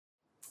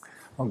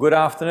Well, good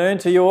afternoon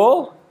to you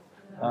all.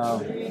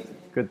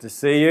 Good to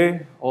see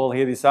you all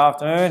here this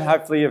afternoon.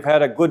 Hopefully you've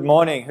had a good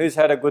morning. Who's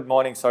had a good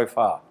morning so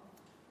far?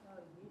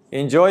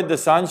 Enjoyed the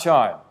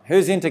sunshine.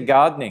 Who's into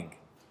gardening?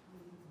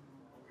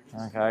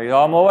 Okay,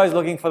 I'm always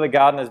looking for the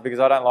gardeners because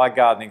I don't like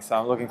gardening, so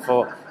I'm looking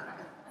for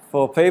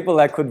people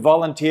that could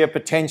volunteer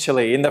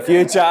potentially in the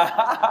future.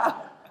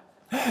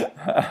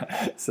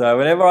 So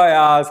whenever I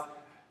ask,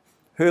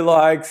 who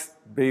likes,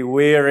 be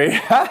weary.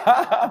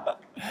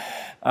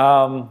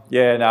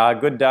 A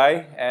good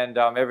day, and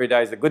every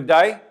day is a good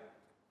day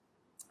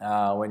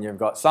when you've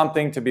got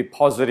something to be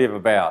positive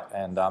about,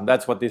 and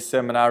that's what this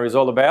seminar is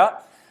all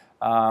about.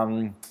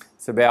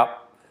 It's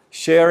about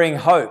sharing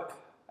hope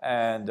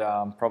and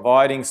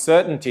providing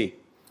certainty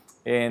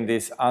in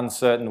this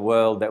uncertain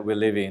world that we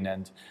live in.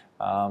 And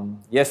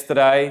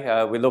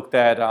yesterday we looked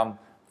at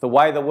the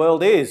way the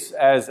world is,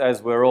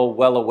 as we're all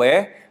well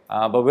aware,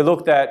 but we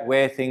looked at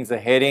where things are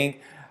heading.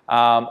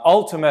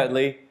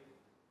 Ultimately,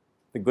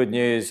 the good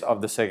news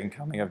of the second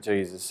coming of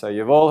Jesus. So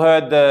you've all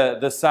heard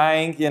the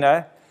saying,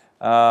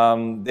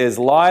 there's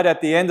light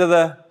at the end of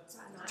the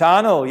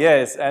tunnel.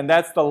 Yes, and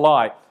that's the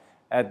light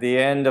at the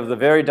end of the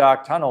very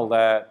dark tunnel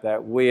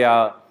that we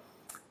are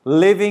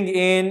living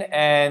in,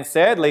 and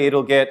sadly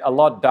it'll get a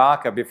lot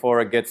darker before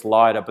it gets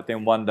lighter, but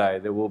then one day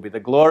there will be the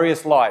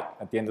glorious light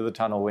at the end of the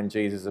tunnel when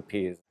Jesus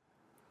appears.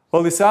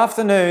 Well, this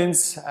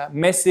afternoon's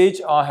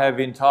message I have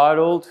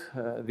entitled,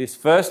 this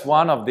first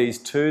one of these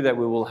two that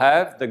we will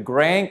have, The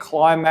Grand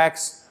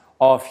Climax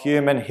of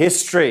Human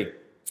History.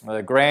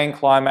 The Grand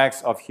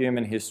Climax of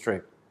Human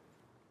History.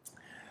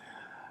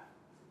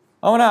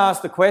 I want to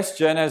ask the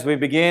question as we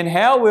begin,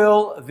 how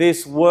will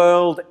this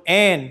world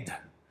end?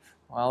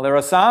 Well, there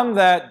are some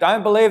that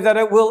don't believe that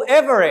it will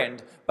ever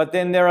end, but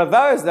then there are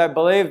those that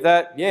believe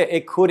that,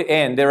 it could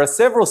end. There are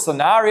several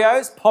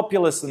scenarios,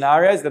 popular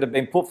scenarios that have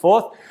been put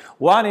forth.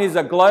 One is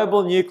a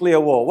global nuclear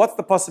war. What's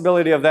the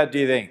possibility of that, do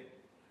you think?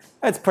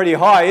 It's pretty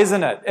high,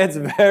 isn't it? It's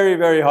very,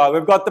 very high.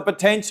 We've got the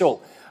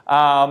potential,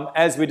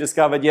 as we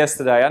discovered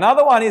yesterday.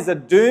 Another one is a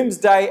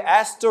doomsday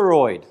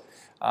asteroid.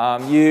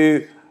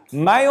 You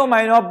may or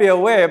may not be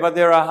aware, but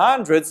there are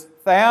hundreds,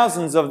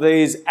 thousands of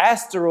these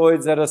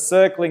asteroids that are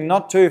circling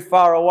not too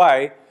far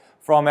away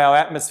from our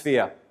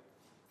atmosphere.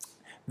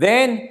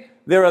 Then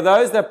there are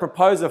those that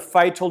propose a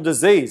fatal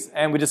disease.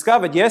 And we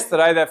discovered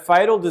yesterday that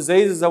fatal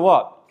diseases are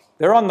what?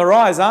 They're on the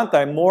rise, aren't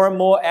they? More and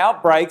more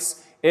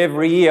outbreaks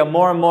every year,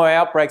 more and more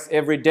outbreaks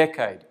every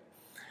decade.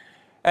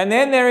 And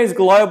then there is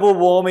global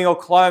warming or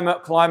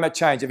climate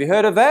change. Have you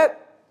heard of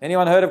that?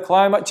 Anyone heard of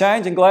climate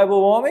change and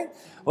global warming?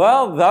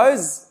 Well,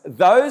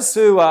 those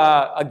who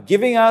are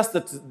giving us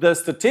the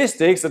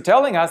statistics are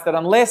telling us that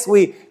unless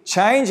we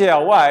change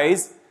our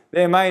ways,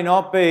 there may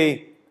not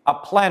be a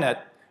planet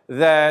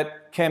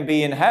that can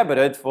be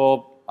inhabited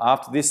for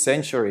after this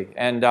century.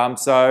 And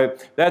so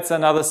that's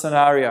another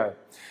scenario.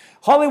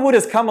 Hollywood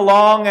has come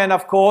along, and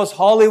of course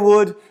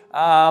Hollywood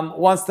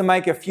wants to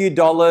make a few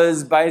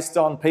dollars based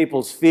on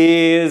people's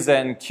fears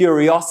and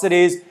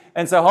curiosities.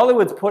 And so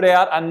Hollywood's put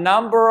out a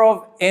number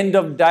of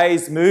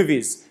end-of-days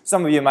movies.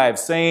 Some of you may have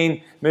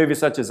seen movies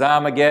such as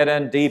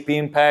Armageddon, Deep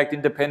Impact,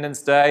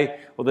 Independence Day,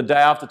 or The Day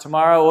After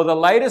Tomorrow, or the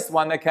latest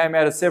one that came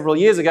out several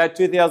years ago,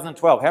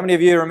 2012. How many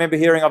of you remember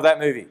hearing of that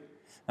movie?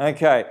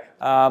 Okay,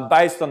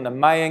 based on the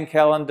Mayan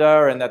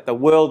calendar, and that the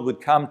world would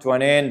come to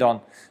an end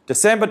on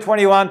December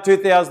 21,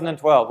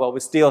 2012. Well, we're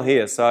still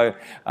here, so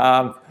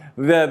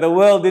the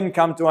world didn't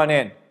come to an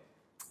end.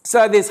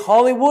 So there's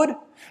Hollywood,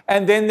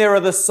 and then there are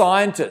the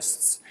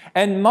scientists.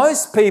 And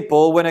most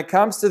people, when it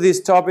comes to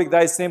this topic,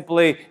 they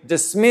simply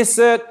dismiss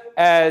it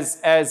as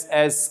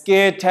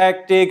scare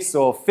tactics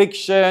or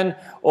fiction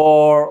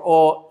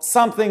or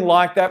something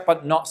like that,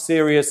 but not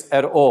serious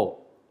at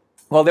all.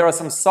 Well, there are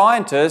some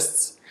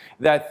scientists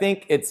that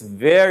think it's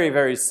very,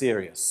 very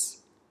serious.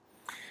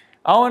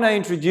 I want to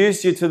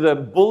introduce you to the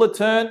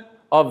Bulletin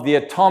of the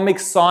Atomic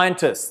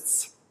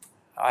Scientists.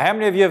 How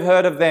many of you have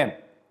heard of them?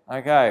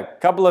 Okay, a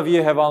couple of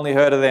you have only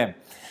heard of them.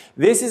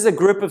 This is a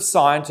group of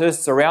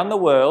scientists around the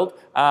world,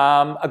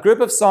 a group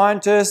of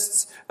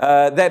scientists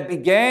that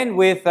began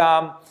with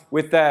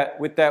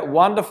that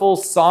wonderful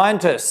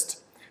scientist,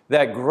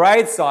 that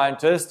great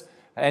scientist,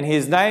 and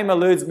his name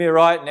eludes me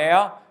right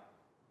now.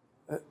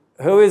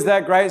 Who is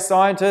that great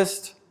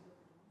scientist?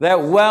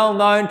 That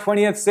well-known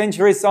 20th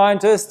century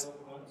scientist?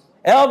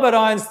 Albert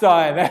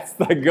Einstein, that's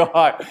the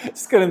guy.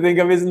 Just couldn't think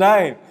of his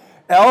name.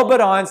 Albert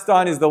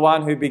Einstein is the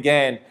one who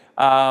began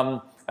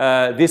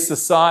this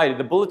society,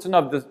 the Bulletin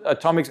of the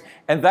Atomic,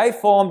 and they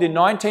formed in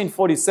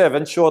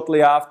 1947,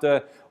 shortly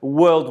after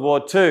World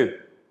War II.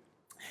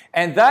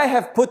 And they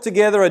have put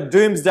together a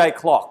doomsday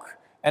clock,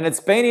 and it's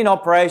been in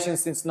operation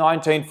since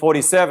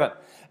 1947.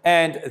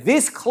 And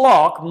this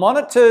clock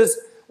monitors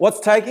what's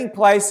taking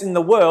place in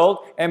the world,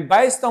 and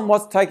based on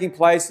what's taking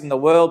place in the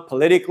world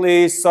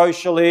politically,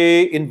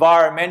 socially,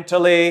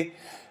 environmentally,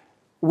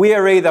 we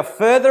are either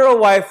further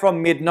away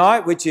from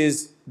midnight, which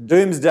is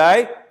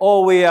doomsday,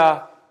 or we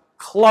are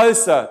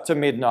closer to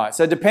midnight.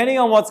 So depending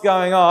on what's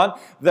going on,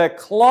 the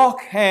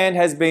clock hand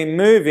has been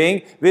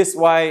moving this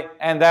way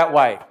and that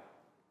way.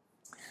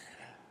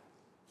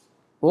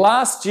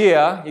 Last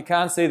year, you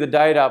can't see the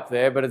date up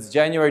there, but it's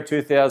January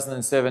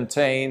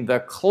 2017, the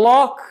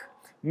clock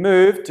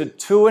moved to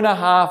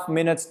 2.5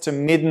 minutes to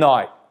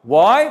midnight.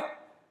 Why?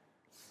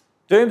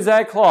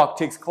 Doomsday clock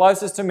ticks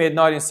closest to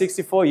midnight in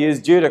 64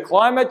 years due to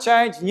climate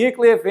change,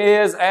 nuclear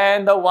fears,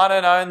 and the one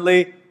and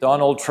only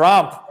Donald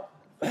Trump.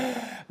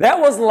 That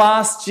was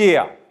last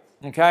year.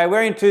 Okay,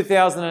 we're in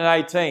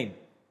 2018.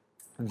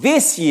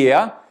 This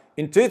year,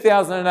 in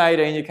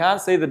 2018, you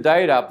can't see the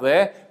date up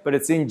there, but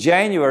it's in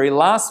January,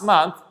 last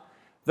month,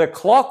 the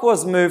clock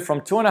was moved from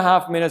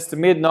 2.5 minutes to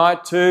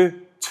midnight to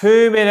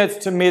 2 minutes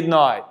to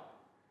midnight.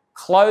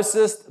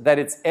 Closest that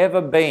it's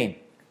ever been.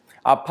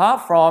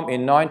 Apart from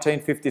in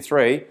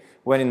 1953,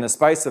 when in the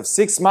space of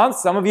 6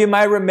 months, some of you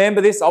may remember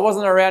this, I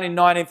wasn't around in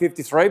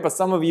 1953, but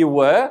some of you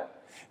were.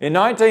 In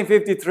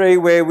 1953,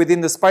 where within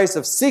the space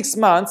of 6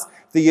 months,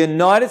 the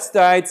United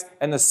States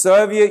and the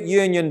Soviet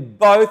Union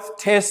both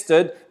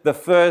tested the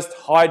first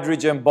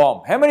hydrogen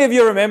bomb. How many of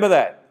you remember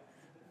that?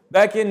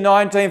 Back in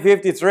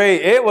 1953,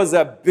 it was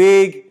a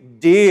big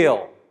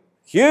deal.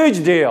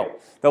 Huge deal.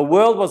 The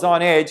world was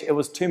on edge. It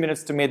was 2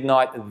 minutes to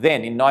midnight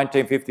then in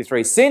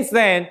 1953. Since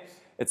then,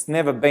 it's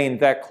never been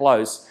that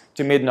close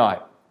to midnight.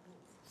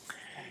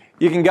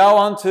 You can go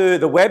onto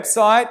the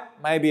website.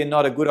 Maybe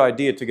not a good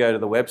idea to go to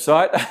the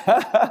website.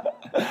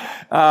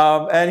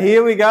 And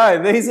here we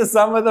go. These are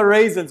some of the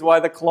reasons why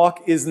the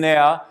clock is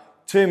now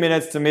 2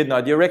 minutes to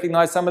midnight. Do you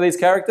recognize some of these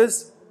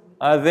characters?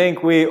 I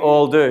think we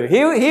all do.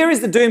 Here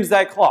is the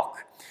Doomsday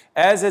Clock.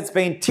 As it's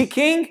been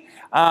ticking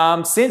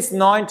since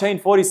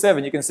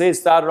 1947. You can see it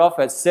started off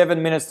at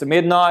 7 minutes to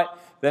midnight.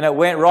 Then it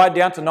went right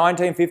down to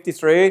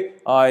 1953.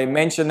 I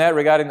mentioned that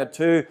regarding the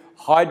 2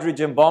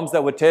 hydrogen bombs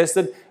that were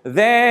tested.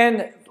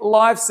 Then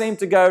life seemed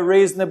to go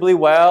reasonably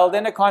well.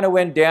 Then it kind of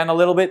went down a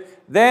little bit,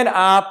 then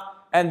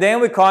up, and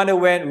then we kind of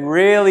went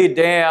really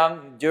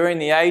down during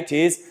the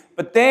 80s.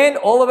 But then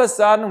all of a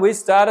sudden we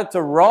started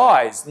to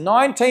rise.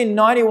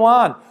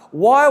 1991.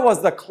 Why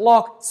was the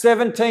clock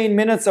 17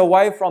 minutes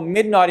away from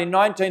midnight in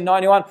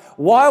 1991?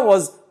 Why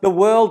was the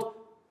world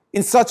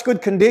in such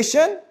good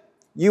condition?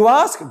 You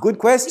ask, good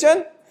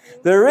question.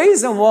 The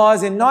reason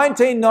was in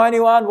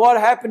 1991, what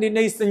happened in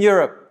Eastern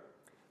Europe?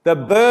 The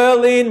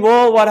Berlin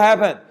Wall, what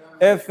happened?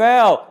 It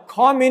fell.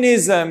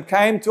 Communism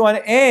came to an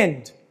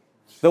end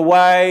the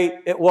way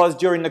it was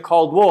during the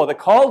Cold War. The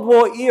Cold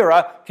War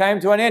era came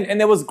to an end, and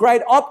there was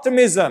great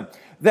optimism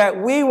that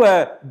we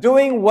were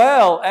doing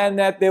well and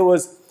that there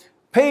was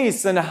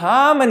peace and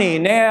harmony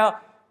now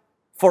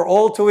for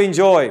all to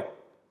enjoy.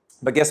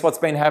 But guess what's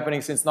been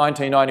happening since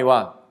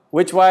 1991?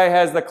 Which way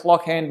has the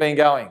clock hand been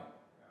going?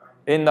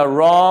 In the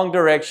wrong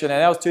direction.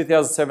 And that was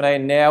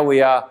 2017. Now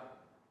we are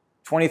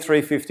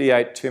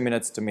 23:58, 2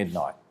 minutes to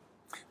midnight.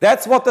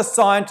 That's what the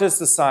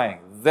scientists are saying.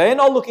 They're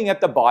not looking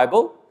at the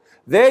Bible.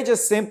 They're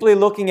just simply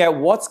looking at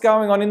what's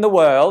going on in the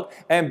world.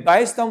 And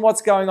based on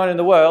what's going on in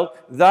the world,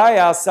 they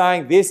are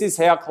saying this is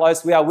how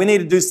close we are. We need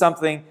to do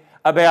something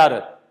about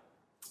it.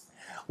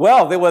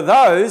 Well, there were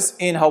those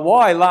in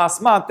Hawaii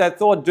last month that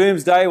thought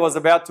doomsday was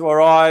about to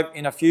arrive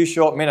in a few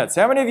short minutes.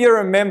 How many of you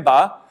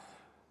remember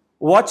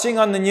watching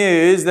on the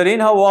news that in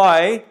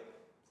Hawaii,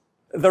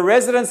 the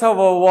residents of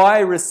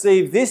Hawaii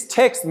received this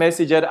text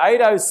message at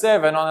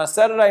 8:07 on a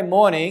Saturday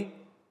morning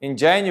in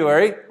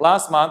January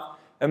last month?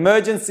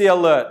 Emergency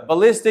alert,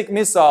 ballistic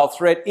missile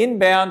threat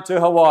inbound to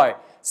Hawaii.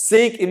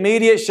 Seek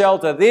immediate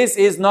shelter. This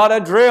is not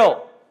a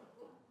drill.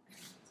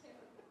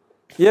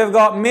 You've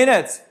got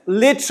minutes.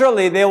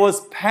 Literally, there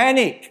was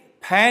panic.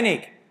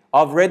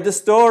 I've read the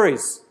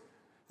stories.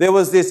 There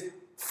was this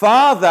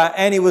father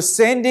and he was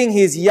sending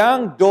his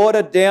young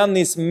daughter down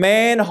this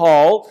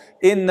manhole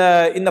in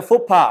the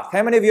footpath.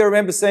 How many of you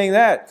remember seeing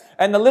that?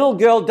 And the little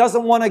girl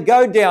doesn't want to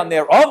go down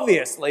there.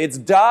 Obviously, it's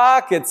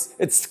dark,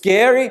 it's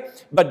scary,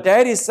 but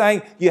Dad is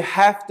saying, you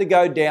have to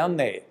go down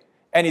there.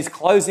 And he's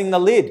closing the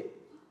lid.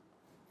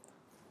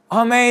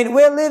 I mean,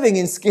 we're living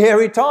in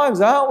scary times,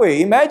 aren't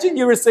we? Imagine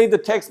you received a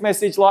text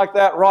message like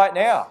that right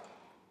now,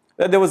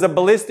 that there was a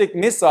ballistic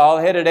missile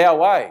headed our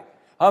way.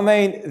 I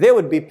mean, there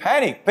would be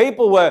panic.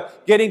 People were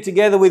getting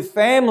together with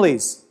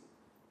families,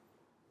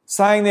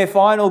 saying their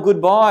final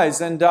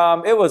goodbyes, and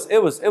it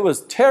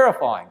was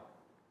terrifying.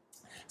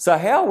 So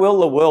how will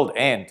the world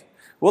end?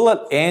 Will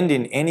it end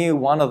in any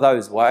one of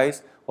those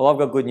ways? Well, I've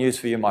got good news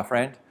for you, my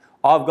friend.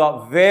 I've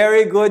got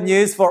very good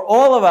news for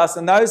all of us,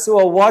 and those who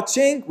are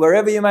watching,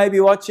 wherever you may be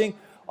watching,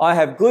 I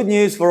have good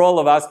news for all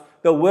of us.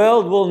 The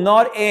world will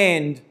not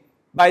end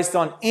based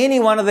on any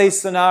one of these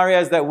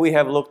scenarios that we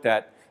have looked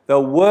at. The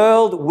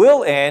world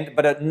will end,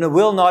 but it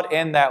will not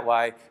end that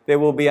way. There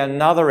will be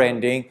another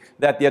ending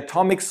that the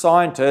atomic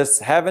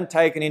scientists haven't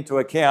taken into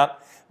account,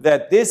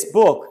 that this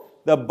book,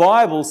 the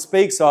Bible,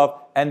 speaks of,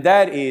 and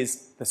that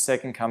is the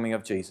second coming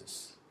of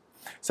Jesus.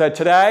 So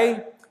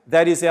today,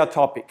 that is our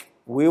topic.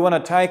 We want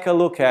to take a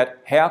look at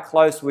how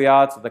close we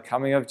are to the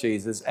coming of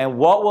Jesus and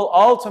what will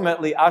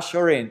ultimately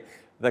usher in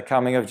the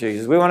coming of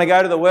Jesus. We want to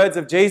go to the words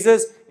of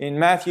Jesus in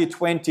Matthew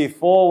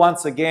 24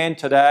 once again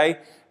today,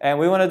 and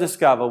we want to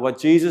discover what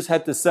Jesus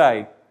had to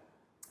say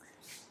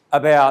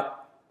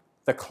about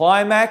the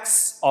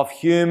climax of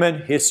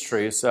human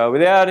history. So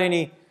without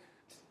any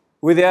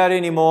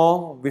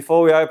more,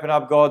 before we open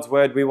up God's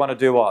word, we want to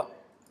do what?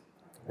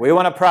 We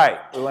want to pray.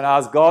 We want to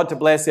ask God to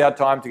bless our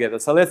time together.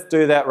 So let's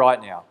do that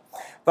right now.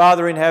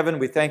 Father in heaven,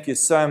 we thank you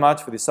so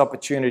much for this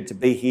opportunity to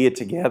be here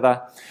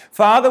together.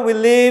 Father, we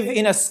live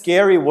in a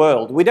scary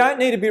world. We don't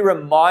need to be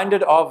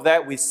reminded of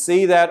that. We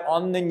see that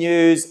on the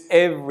news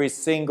every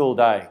single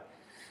day.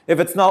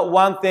 If it's not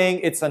one thing,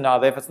 it's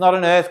another. If it's not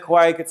an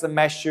earthquake, it's a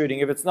mass shooting.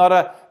 If it's not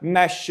a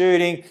mass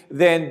shooting,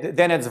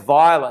 then it's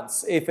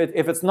violence. If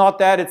it's not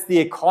that, it's the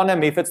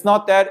economy. If it's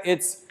not that,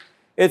 it's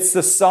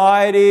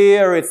society,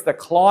 or it's the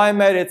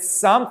climate, it's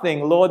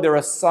something. Lord, there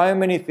are so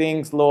many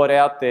things, Lord,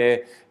 out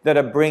there that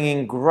are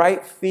bringing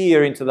great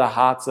fear into the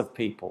hearts of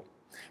people.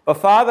 But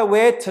Father,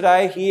 we're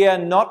today here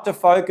not to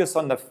focus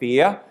on the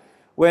fear.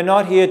 We're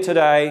not here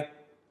today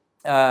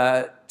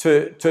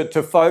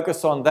to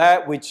focus on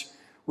that which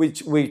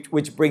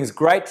brings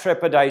great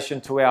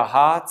trepidation to our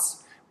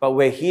hearts, but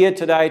we're here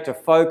today to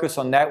focus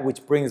on that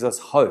which brings us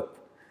hope.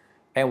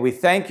 And we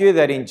thank you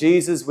that in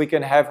Jesus we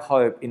can have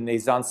hope in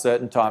these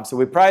uncertain times. So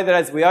we pray that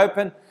as we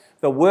open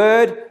the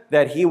word,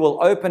 that he will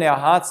open our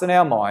hearts and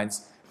our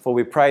minds, for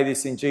we pray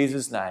this in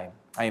Jesus' name.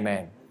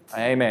 Amen.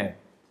 Amen.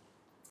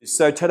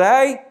 So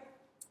today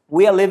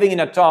we are living in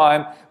a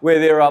time where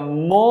there are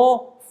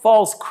more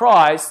false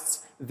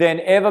Christs than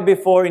ever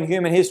before in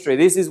human history.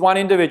 This is one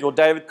individual,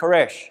 David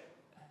Koresh,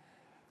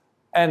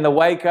 and the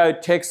Waco,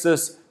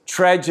 Texas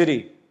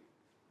tragedy.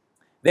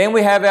 Then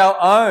we have our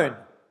own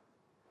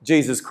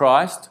Jesus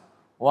Christ,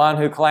 one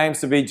who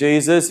claims to be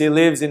Jesus. He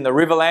lives in the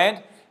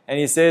Riverland and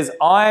he says,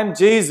 I am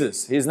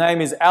Jesus. His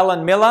name is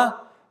Alan Miller,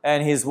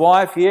 and his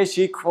wife here,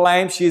 she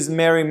claims she's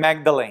Mary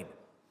Magdalene.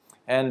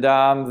 And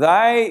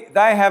they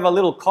have a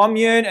little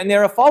commune, and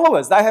there are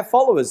followers. They have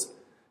followers,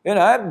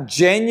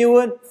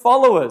 genuine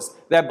followers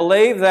that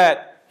believe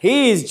that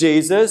he is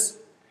Jesus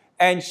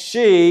and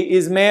she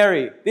is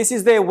Mary. This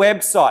is their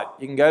website.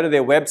 You can go to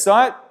their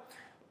website.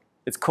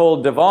 It's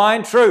called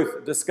Divine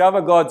Truth.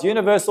 Discover God's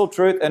universal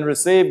truth and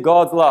receive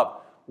God's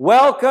love.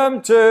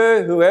 Welcome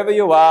to whoever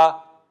you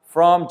are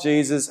from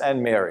Jesus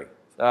and Mary.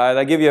 So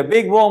they give you a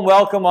big warm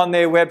welcome on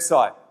their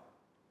website.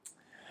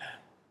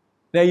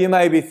 Now you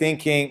may be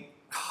thinking,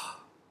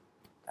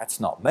 that's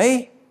not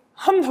me.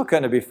 I'm not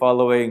going to be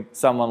following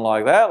someone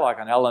like that, like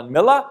an Alan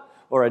Miller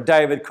or a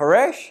David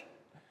Koresh.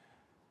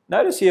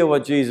 Notice here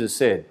what Jesus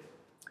said.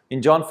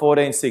 In John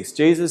 14:6,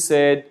 Jesus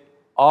said,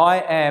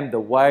 I am the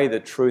way, the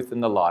truth,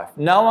 and the life.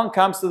 No one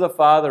comes to the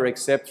Father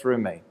except through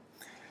me.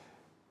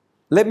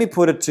 Let me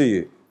put it to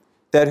you,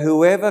 that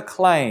whoever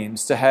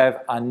claims to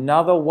have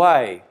another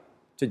way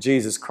to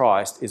Jesus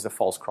Christ is a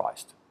false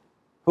Christ.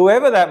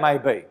 Whoever that may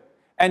be.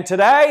 And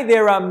today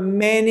there are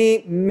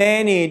many,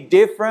 many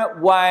different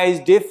ways,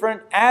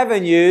 different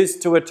avenues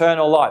to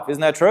eternal life.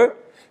 Isn't that true?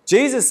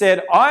 Jesus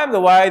said, I am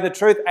the way, the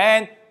truth,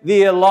 and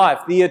the life,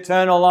 the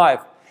eternal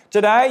life.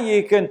 Today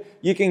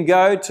you can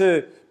go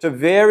to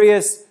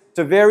various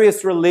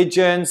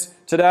religions.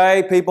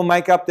 Today people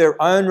make up their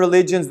own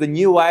religions. The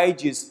New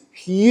Age is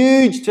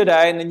huge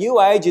today, and the New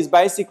Age is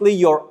basically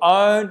your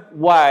own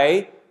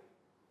way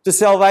to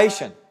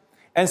salvation.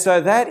 And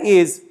so that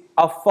is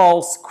a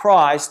false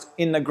Christ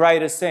in the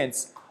greatest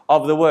sense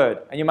of the word.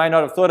 And you may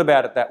not have thought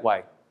about it that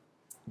way.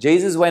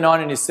 Jesus went on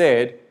and he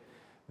said,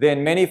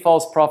 then many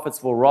false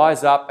prophets will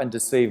rise up and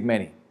deceive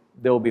many.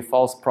 There will be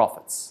false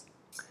prophets.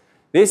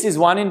 This is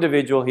one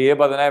individual here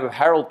by the name of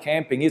Harold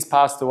Camping. He's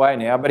passed away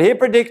now, but he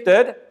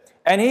predicted,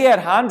 and he had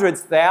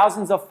hundreds,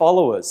 thousands of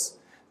followers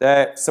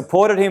that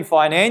supported him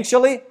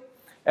financially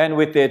and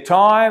with their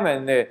time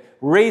and their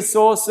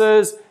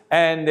resources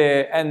and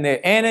their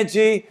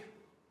energy.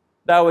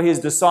 They were his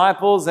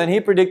disciples, and he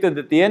predicted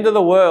that the end of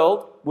the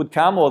world would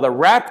come, or the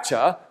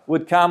rapture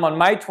would come on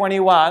May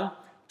 21,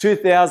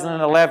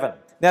 2011.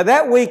 Now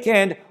that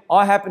weekend,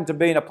 I happened to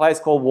be in a place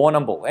called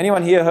Warrnambool.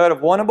 Anyone here heard of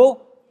Warrnambool?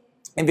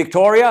 In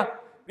Victoria?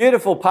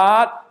 Beautiful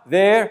part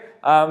there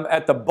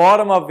at the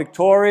bottom of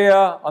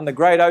Victoria on the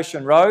Great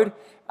Ocean Road.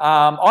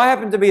 I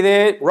happened to be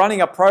there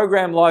running a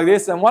program like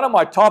this, and one of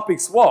my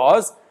topics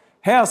was,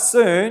 how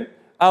soon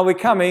are we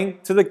coming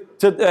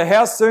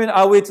how soon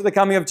are we to the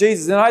coming of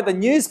Jesus? And I had the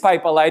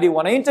newspaper lady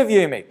want to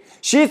interview me.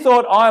 She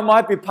thought I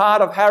might be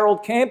part of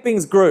Harold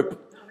Camping's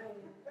group.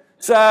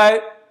 So,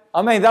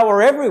 I mean, they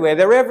were everywhere.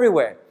 They're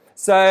everywhere.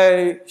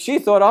 So she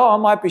thought, I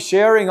might be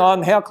sharing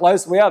on how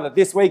close we are, that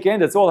this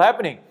weekend it's all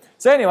happening.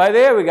 So anyway,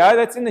 there we go.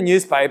 That's in the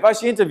newspaper.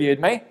 She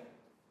interviewed me.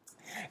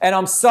 And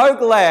I'm so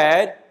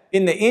glad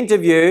in the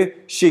interview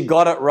she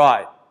got it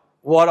right,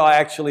 what I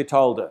actually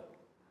told her.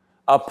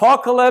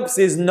 Apocalypse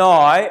is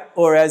nigh,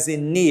 or as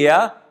in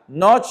near,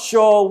 not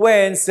sure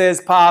when, says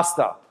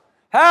pastor.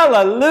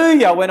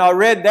 Hallelujah, when I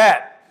read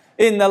that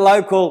in the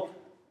local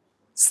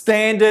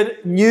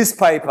standard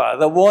newspaper,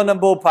 the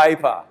Warrnambool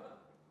paper.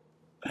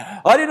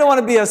 I didn't want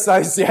to be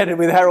associated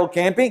with Harold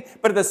Camping,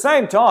 but at the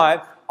same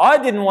time, I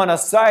didn't want to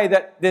say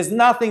that there's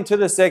nothing to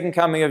the second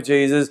coming of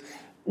Jesus,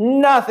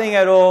 nothing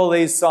at all,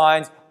 these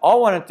signs. I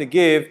wanted to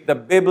give the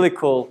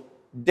biblical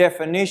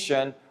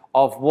definition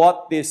of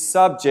what this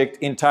subject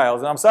entails.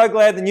 And I'm so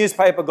glad the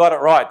newspaper got it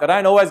right. They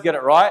don't always get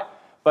it right,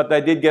 but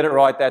they did get it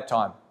right that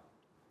time.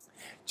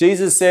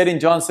 Jesus said in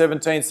John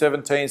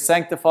 17:17,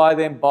 sanctify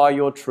them by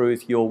your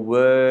truth. Your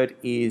word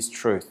is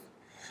truth.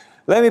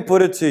 Let me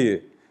put it to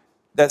you,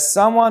 that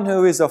someone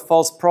who is a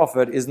false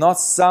prophet is not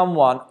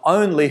someone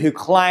only who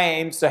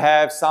claims to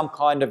have some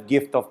kind of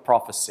gift of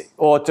prophecy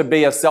or to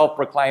be a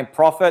self-proclaimed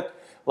prophet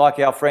like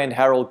our friend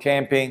Harold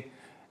Camping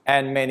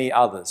and many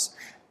others.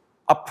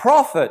 A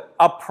prophet,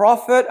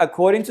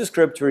 according to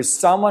Scripture, is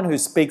someone who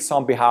speaks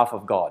on behalf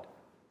of God.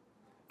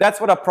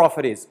 That's what a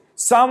prophet is.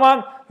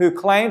 Someone who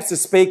claims to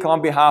speak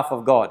on behalf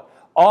of God.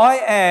 I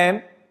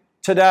am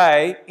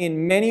today,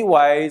 in many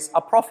ways,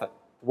 a prophet.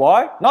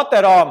 Why? Not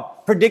that I'm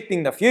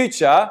predicting the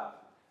future.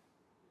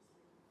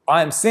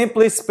 I am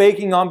simply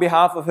speaking on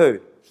behalf of who?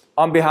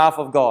 On behalf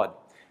of God.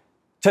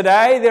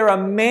 Today, there are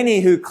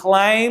many who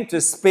claim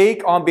to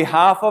speak on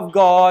behalf of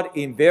God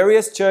in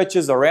various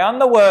churches around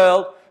the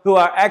world who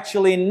are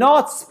actually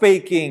not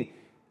speaking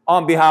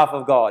on behalf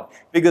of God.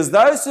 Because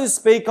those who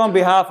speak on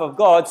behalf of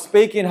God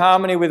speak in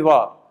harmony with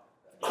what?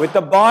 With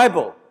the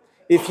Bible.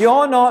 If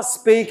you're not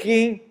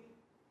speaking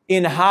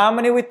in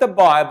harmony with the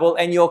Bible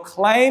and you're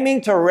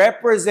claiming to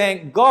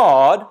represent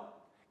God,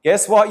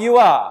 guess what you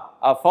are?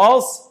 A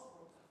false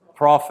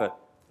prophet.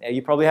 Now,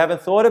 you probably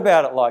haven't thought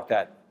about it like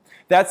that.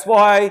 That's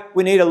why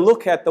we need to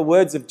look at the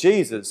words of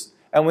Jesus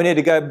and we need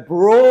to go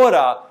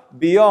broader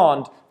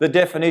beyond the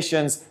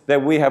definitions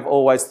that we have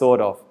always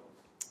thought of.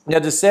 Now,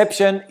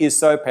 deception is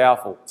so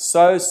powerful,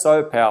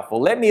 so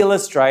powerful. Let me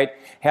illustrate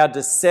how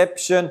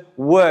deception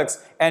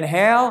works and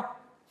how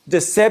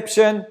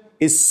deception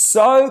is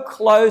so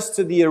close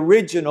to the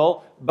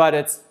original, but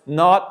it's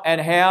not,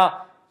 and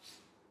how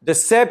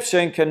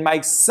deception can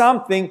make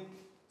something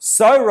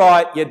so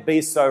right yet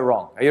be so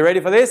wrong. Are you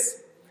ready for this?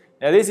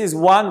 Now, this is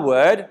one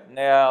word.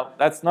 Now,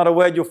 that's not a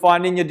word you'll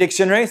find in your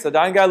dictionary, so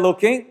don't go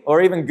looking or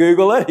even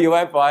Google it. You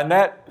won't find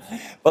that.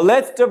 But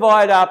let's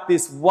divide up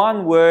this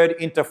one word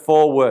into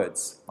 4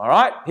 words. All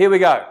right? Here we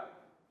go.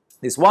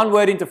 This one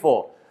word into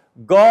 4.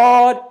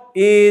 God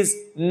is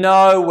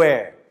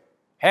nowhere.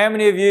 How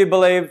many of you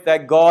believe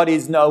that God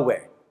is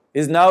nowhere?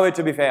 Is nowhere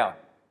to be found?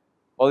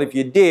 Well, if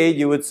you did,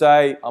 you would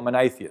say, I'm an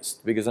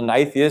atheist, because an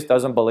atheist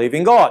doesn't believe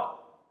in God.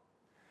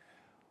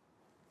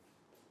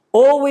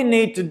 All we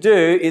need to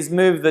do is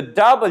move the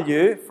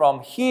W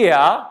from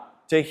here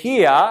to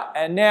here,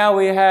 and now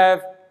we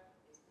have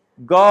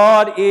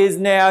God is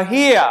now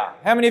here.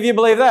 How many of you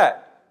believe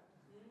that?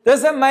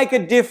 Does it make a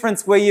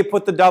difference where you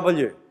put the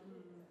W?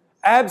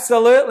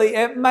 Absolutely.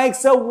 It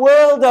makes a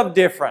world of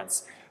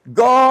difference.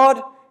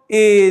 God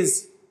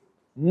is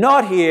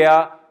not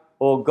here,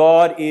 or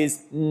God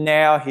is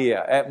now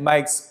here. It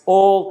makes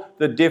all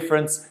the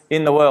difference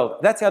in the world.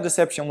 That's how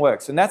deception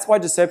works. And that's why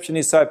deception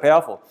is so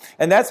powerful.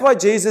 And that's why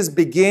Jesus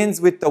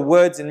begins with the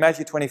words in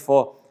Matthew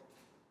 24,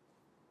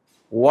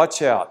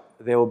 watch out,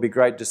 there will be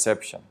great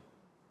deception.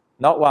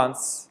 Not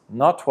once,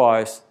 not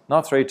twice,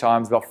 not 3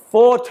 times, but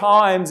 4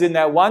 times in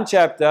that one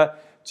chapter,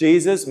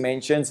 Jesus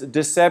mentions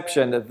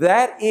deception.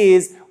 That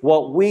is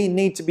what we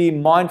need to be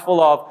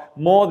mindful of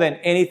more than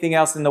anything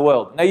else in the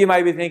world. Now you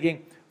may be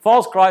thinking,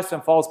 false Christs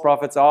and false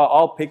prophets,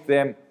 I'll pick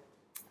them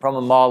from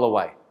a mile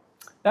away.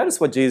 Notice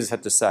what Jesus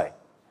had to say.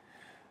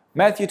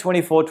 Matthew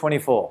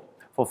 24:24.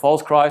 For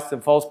false Christs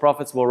and false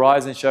prophets will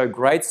rise and show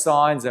great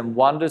signs and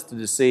wonders to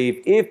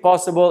deceive, if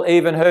possible,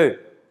 even who?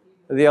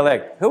 The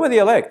elect. Who are the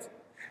elect?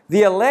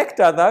 The elect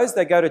are those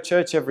that go to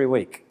church every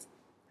week.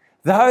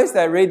 Those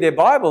that read their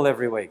Bible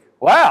every week.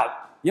 Wow,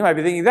 you may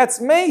be thinking,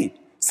 that's me.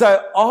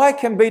 So I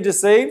can be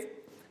deceived?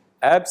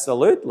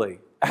 Absolutely.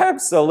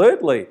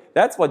 Absolutely.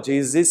 That's what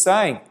Jesus is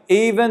saying.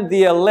 Even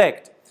the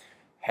elect.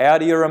 How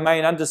do you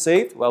remain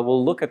undeceived? Well,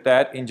 we'll look at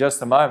that in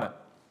just a moment.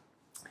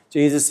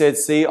 Jesus said,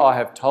 see, I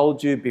have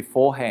told you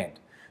beforehand.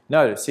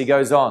 Notice, he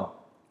goes on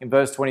in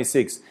verse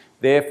 26.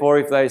 Therefore,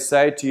 if they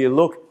say to you,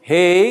 look,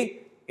 he,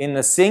 in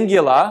the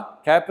singular,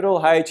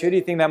 capital H, who do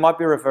you think that might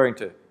be referring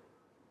to?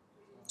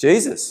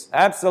 Jesus.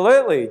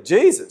 Absolutely,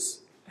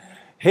 Jesus.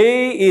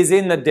 He is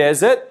in the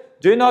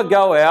desert. Do not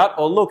go out.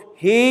 Or look,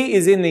 he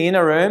is in the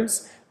inner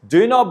rooms.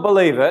 Do not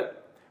believe it.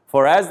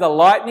 For as the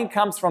lightning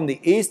comes from the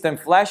east and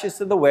flashes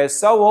to the west,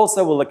 so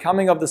also will the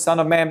coming of the Son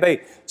of Man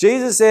be.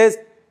 Jesus says,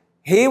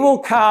 he will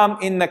come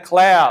in the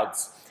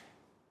clouds.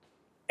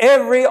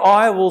 Every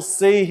eye will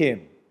see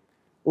him.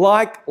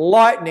 Like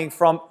lightning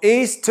from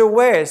east to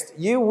west.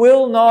 You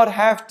will not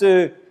have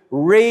to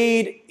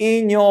read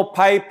in your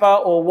paper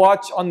or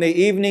watch on the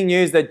evening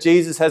news that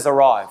Jesus has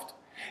arrived.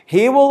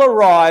 He will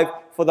arrive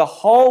for the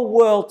whole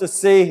world to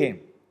see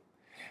him.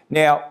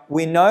 Now,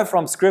 we know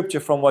from Scripture,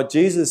 from what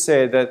Jesus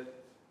said, that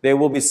there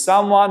will be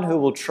someone who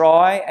will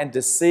try and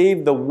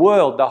deceive the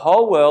world, the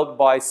whole world,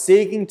 by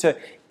seeking to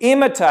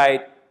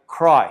imitate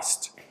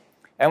Christ.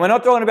 And we're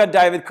not talking about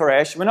David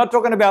Koresh. We're not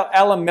talking about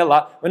Alan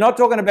Miller. We're not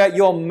talking about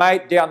your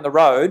mate down the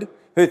road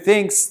who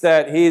thinks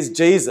that he is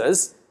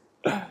Jesus,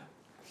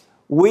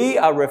 we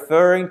are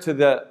referring to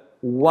the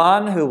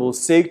one who will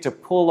seek to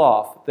pull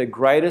off the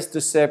greatest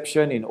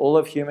deception in all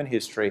of human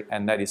history,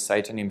 and that is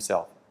Satan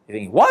himself. You're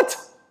thinking, what?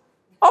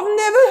 I've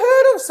never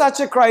heard of such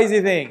a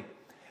crazy thing.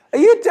 Are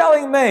you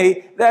telling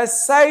me that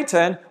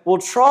Satan will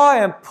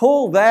try and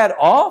pull that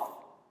off?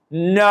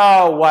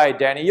 No way,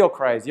 Danny. You're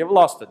crazy. You've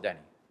lost it, Danny.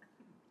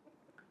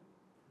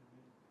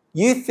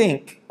 You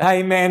think,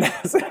 amen,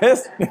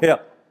 yeah.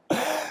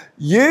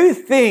 You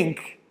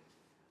think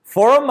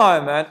for a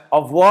moment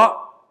of what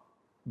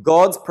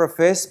God's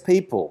professed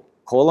people,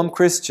 call them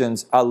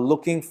Christians, are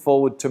looking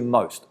forward to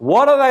most.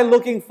 What are they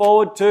looking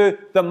forward to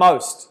the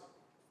most?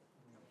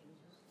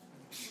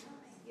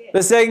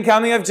 The second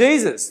coming of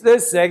Jesus. The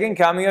second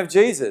coming of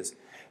Jesus.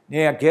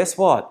 Now, guess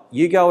what?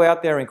 You go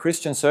out there in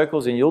Christian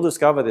circles and you'll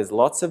discover there's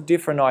lots of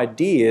different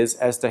ideas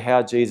as to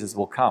how Jesus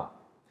will come.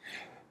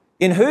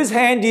 In whose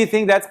hand do you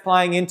think that's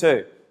playing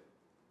into?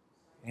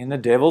 In the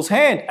devil's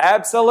hand.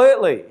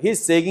 Absolutely.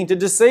 He's seeking to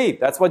deceive.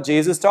 That's what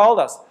Jesus told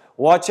us.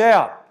 Watch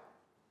out.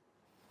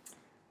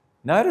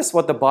 Notice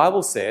what the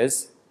Bible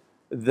says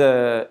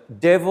the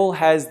devil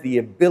has the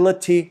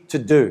ability to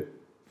do.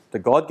 The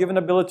God-given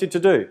ability to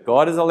do.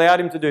 God has allowed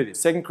him to do this.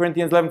 2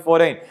 Corinthians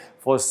 11:14.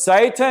 For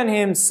Satan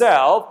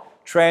himself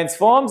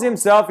transforms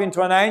himself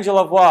into an angel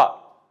of what?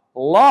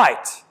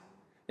 Light.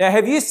 Now,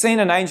 have you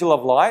seen an angel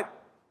of light?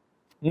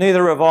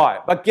 Neither have I.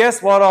 But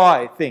guess what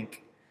I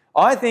think?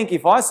 I think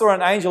if I saw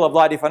an angel of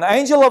light, if an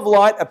angel of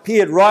light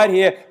appeared right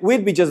here,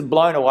 we'd be just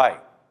blown away.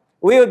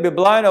 We would be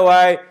blown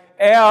away.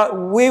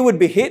 We would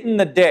be hitting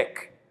the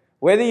deck.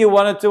 Whether you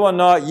wanted to or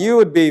not, you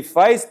would be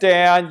face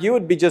down. You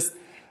would be just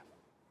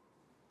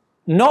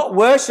not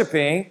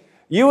worshipping.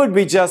 You would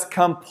be just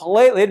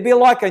completely, it'd be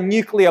like a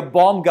nuclear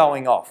bomb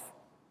going off.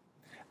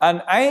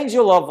 An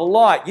angel of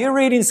light. You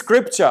read in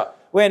Scripture,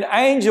 when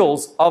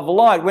angels of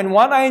light, when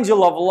one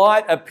angel of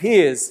light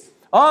appears,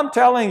 I'm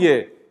telling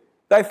you,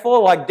 they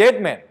fall like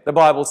dead men, the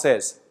Bible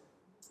says.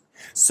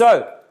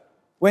 So,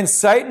 when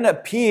Satan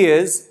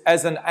appears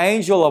as an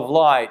angel of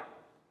light,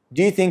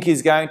 do you think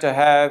he's going to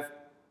have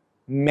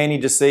many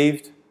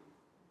deceived?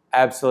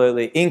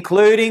 Absolutely.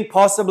 Including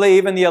possibly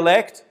even the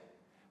elect?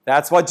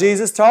 That's what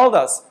Jesus told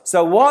us.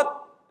 So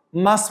what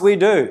must we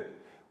do?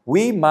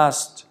 We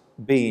must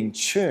be in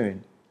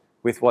tune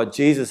with what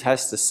Jesus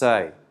has to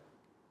say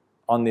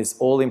on this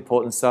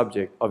all-important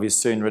subject of his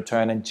soon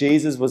return. And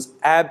Jesus was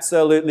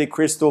absolutely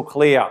crystal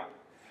clear.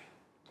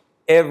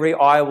 Every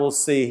eye will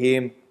see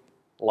him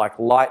like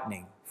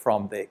lightning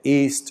from the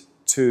east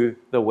to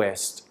the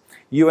west.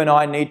 You and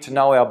I need to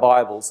know our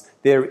Bibles.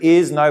 There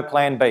is no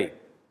plan B.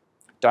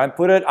 Don't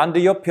put it under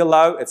your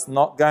pillow. It's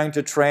not going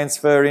to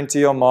transfer into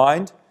your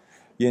mind.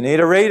 You need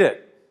to read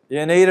it.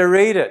 You need to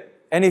read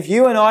it. And if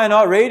you and I are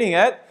not reading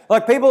it,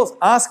 like people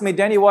ask me,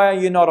 Danny, why are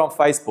you not on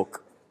Facebook?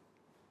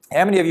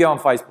 How many of you are on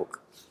Facebook?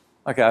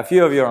 Okay, a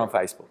few of you are on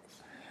Facebook.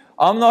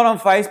 I'm not on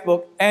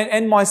Facebook,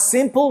 and my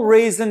simple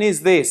reason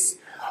is this.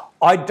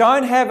 I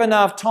don't have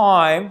enough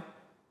time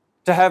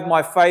to have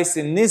my face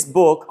in this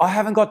book. I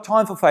haven't got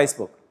time for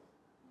Facebook.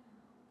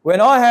 When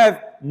I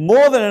have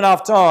more than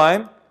enough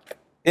time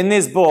in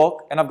this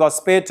book and I've got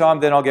spare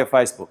time, then I'll get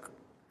Facebook.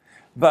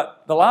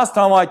 But the last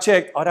time I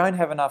checked, I don't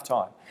have enough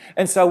time.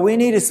 And so we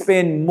need to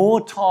spend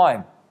more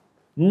time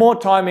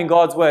in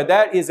God's Word.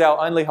 That is our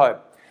only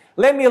hope.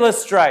 Let me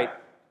illustrate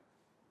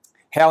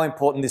how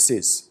important this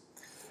is.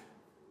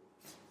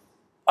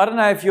 I don't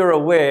know if you're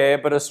aware,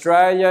 but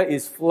Australia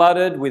is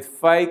flooded with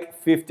fake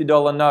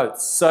 $50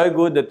 notes. So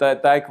good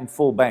that they can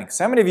fool banks.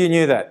 How many of you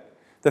knew that?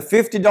 The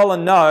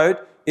 $50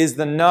 note is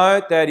the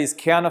note that is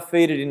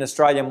counterfeited in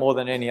Australia more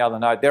than any other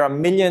note. There are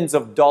millions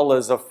of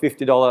dollars of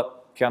 $50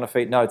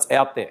 counterfeit notes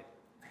out there.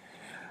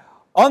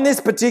 On this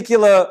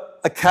particular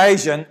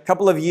occasion, a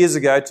couple of years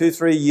ago,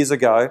 2-3 years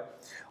ago,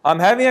 I'm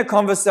having a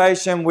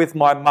conversation with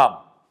my mum.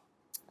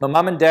 My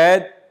mum and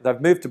dad, they've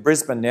moved to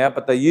Brisbane now,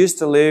 but they used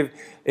to live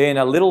in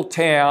a little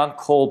town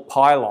called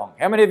Pylong.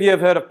 How many of you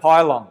have heard of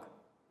Pylong?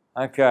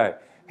 Okay.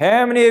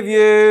 How many of you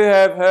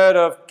have heard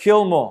of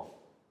Kilmore?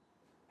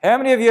 How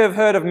many of you have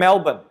heard of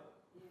Melbourne?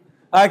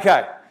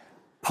 Okay.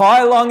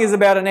 Pylong is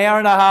about an hour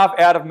and a half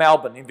out of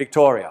Melbourne in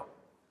Victoria.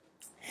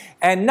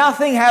 And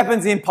nothing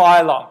happens in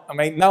Pylong. I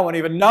mean, no one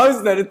even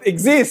knows that it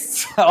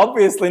exists.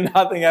 Obviously,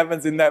 nothing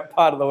happens in that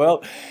part of the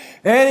world.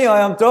 Anyway,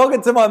 I'm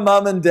talking to my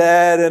mum and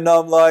dad, and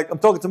I'm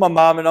talking to my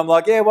mum, and I'm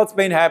like, yeah, what's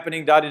been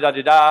happening,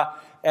 da-di-da-di-da.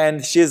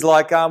 And she's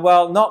like,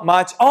 well, not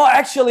much. Oh,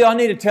 actually, I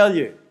need to tell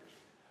you.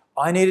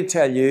 I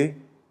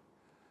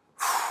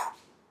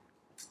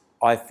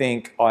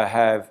think I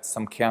have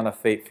some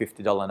counterfeit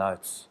 $50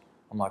 notes.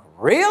 I'm like,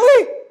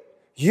 really?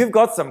 You've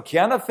got some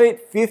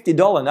counterfeit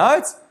 $50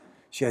 notes?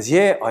 She goes,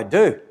 yeah, I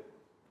do.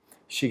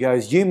 She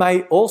goes, you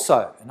may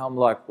also. And I'm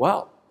like,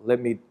 well, let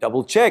me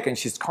double check. And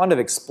she's kind of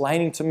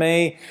explaining to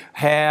me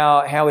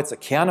how it's a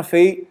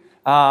counterfeit.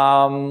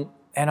 And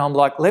I'm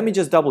like, let me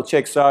just double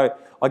check. So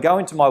I go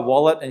into my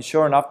wallet, and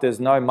sure enough, there's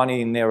no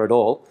money in there at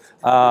all.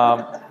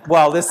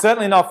 Well, there's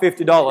certainly not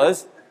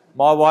 $50.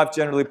 My wife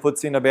generally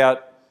puts in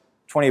about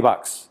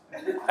 $20.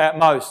 at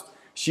most.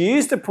 She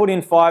used to put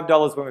in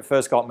 $5 when we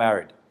first got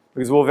married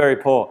because we were very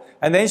poor.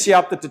 And then she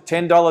upped it to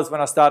 $10 when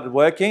I started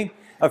working.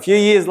 A few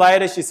years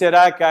later, she said,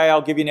 okay,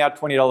 I'll give you now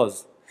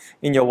 $20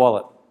 in your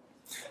wallet.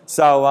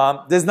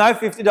 So there's no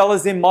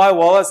 $50 in my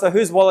wallet. So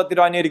whose wallet did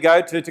I need to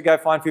go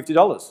find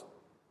 $50?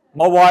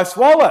 My wife's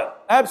wallet.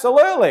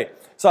 Absolutely.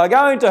 So I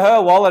go into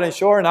her wallet and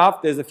sure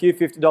enough, there's a few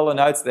 $50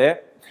 notes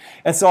there.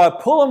 And so I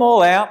pull them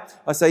all out.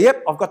 I say,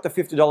 yep, I've got the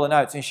 $50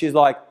 notes. And she's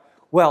like,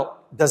 well,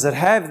 does it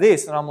have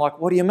this? And I'm like,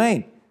 what do you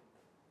mean?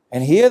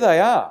 And here they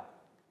are.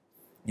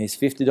 These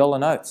 $50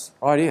 notes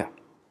right here.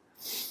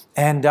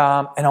 And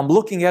I'm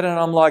looking at it and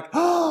I'm like,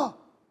 oh,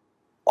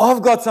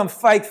 I've got some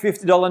fake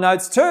 $50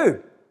 notes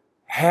too.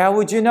 How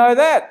would you know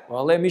that?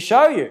 Well, let me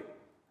show you.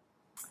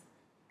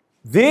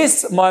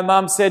 This, my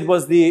mum said,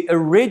 was the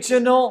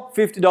original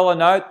 $50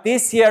 note.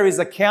 This here is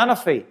a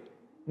counterfeit.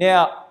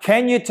 Now,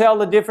 can you tell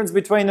the difference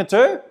between the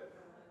two?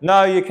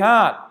 No, you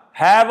can't.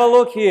 Have a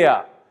look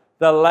here.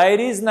 The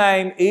lady's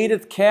name,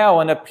 Edith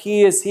Cowan,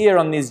 appears here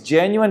on this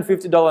genuine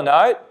 $50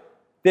 note.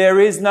 There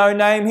is no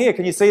name here.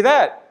 Can you see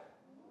that?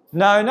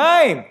 No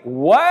name.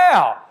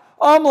 Wow.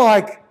 I'm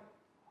like,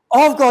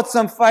 I've got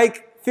some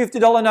fake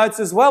 $50 notes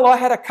as well. I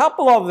had a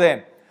couple of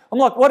them. I'm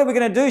like, what are we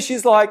going to do?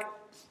 She's like,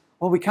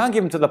 well, we can't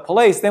give them to the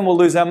police, then we'll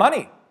lose our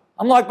money.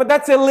 I'm like, but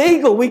that's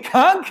illegal. We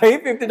can't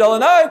keep $50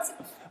 notes.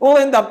 We'll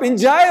end up in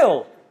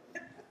jail.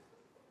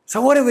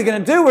 So what are we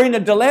going to do? We're in a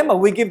dilemma.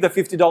 We give the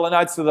 $50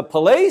 notes to the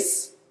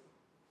police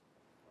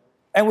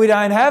and we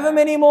don't have them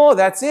anymore.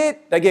 That's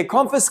it. They get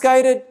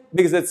confiscated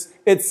because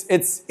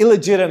it's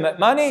illegitimate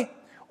money.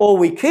 Or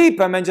we keep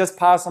them and just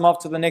pass them off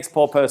to the next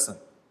poor person.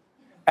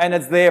 And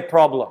it's their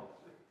problem.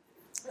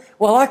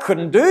 Well, I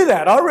couldn't do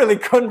that. I really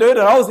couldn't do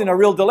that. I was in a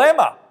real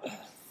dilemma.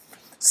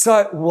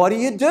 So what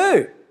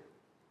do?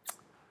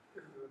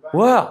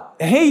 Well,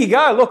 here you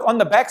go. Look, on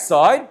the back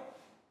side.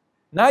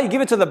 No, you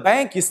give it to the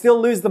bank, you still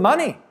lose the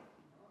money.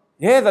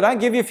 Yeah, they don't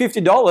give you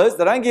 $50.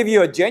 They don't give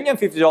you a genuine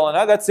 $50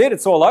 note. That's it.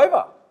 It's all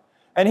over.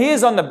 And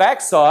here's on the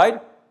back side,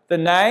 the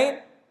name,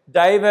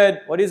 David,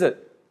 what is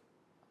it?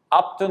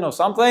 Upton or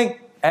something.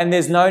 And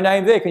there's no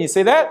name there. Can you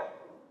see that?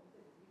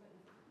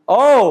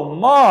 Oh,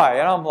 my.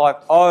 And I'm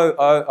like,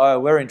 oh,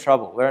 we're in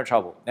trouble. We're in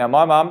trouble. Now,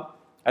 my mum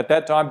at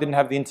that time didn't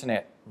have the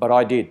internet, but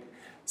I did.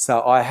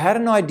 So I had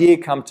an idea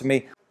come to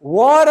me.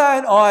 Why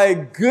don't I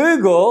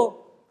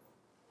Google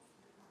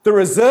the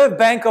Reserve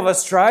Bank of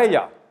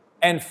Australia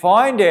and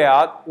find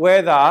out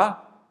whether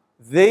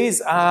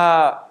these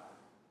are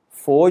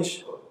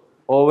forged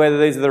or whether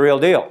these are the real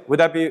deal? Would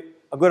that be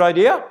a good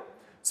idea?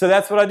 So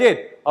that's what I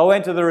did. I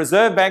went to the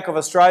Reserve Bank of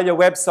Australia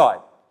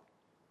website.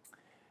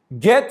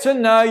 Get to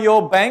know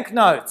your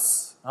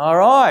banknotes. All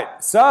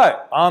right,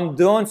 so I'm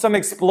doing some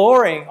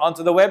exploring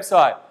onto the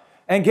website.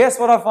 And guess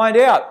what I find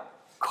out?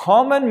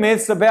 Common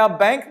myths about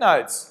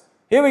banknotes.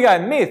 Here we go,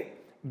 myth.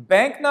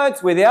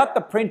 Banknotes without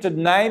the printed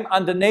name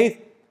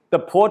underneath the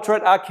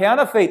portrait are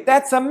counterfeit.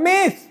 That's a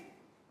myth.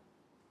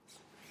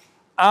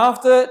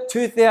 After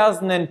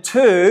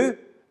 2002,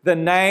 the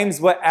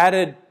names were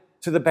added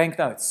to the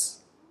banknotes.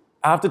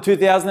 After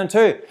 2002.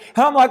 And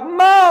I'm like,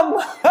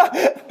 Mum,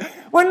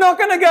 we're not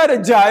going to go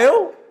to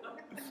jail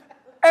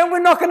and we're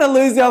not going to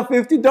lose our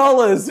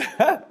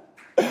 $50.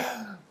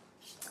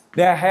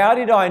 Now, how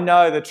did I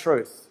know the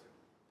truth?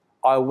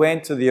 I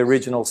went to the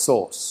original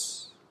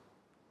source.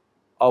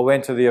 I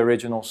went to the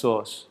original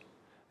source.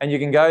 And you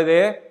can go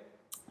there.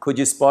 Could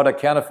you spot a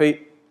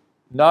counterfeit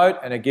note?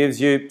 And it gives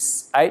you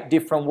 8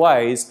 different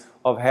ways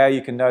of how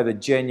you can know the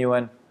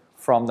genuine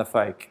from the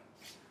fake.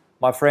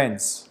 My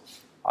friends,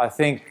 I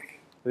think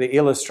the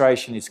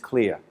illustration is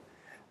clear.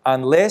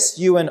 Unless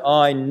you and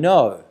I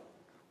know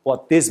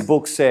what this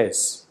book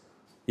says,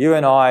 you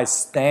and I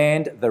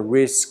stand the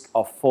risk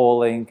of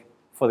falling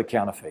for the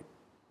counterfeit.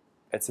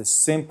 It's as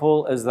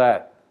simple as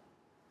that.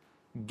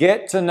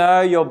 Get to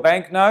know your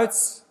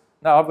banknotes.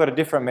 No, I've got a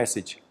different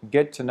message.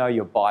 Get to know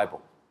your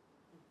Bible.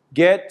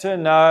 Get to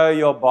know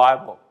your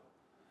Bible.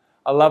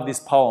 I love this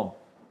poem.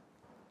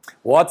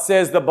 What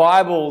says the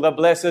Bible, the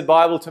blessed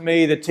Bible to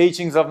me? The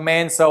teachings of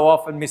men so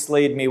often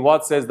mislead me.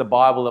 What says the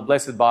Bible, the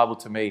blessed Bible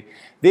to me?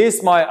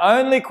 This my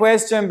only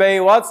question be,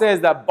 what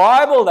says the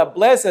Bible, the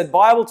blessed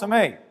Bible to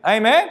me?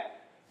 Amen?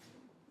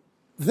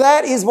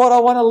 That is what I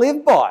want to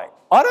live by.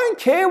 I don't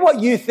care what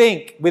you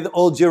think, with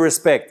all due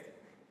respect.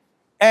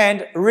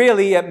 And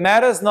really, it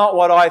matters not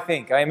what I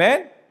think.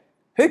 Amen?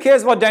 Who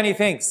cares what Danny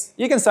thinks?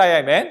 You can say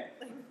amen.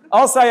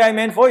 I'll say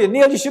amen for you.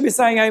 Neil, you should be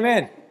saying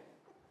amen.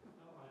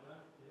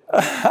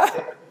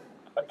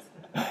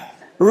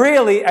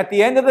 Really, at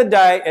the end of the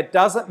day, it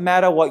doesn't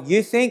matter what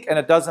you think and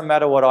it doesn't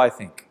matter what I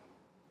think.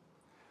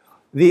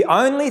 The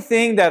only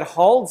thing that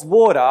holds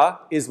water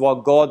is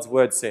what God's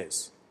word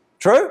says.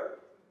 True?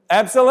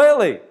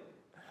 Absolutely.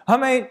 I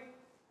mean,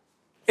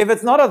 if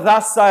it's not a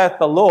thus saith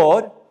the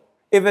Lord,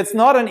 if it's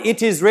not an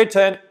it is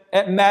written,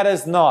 it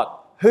matters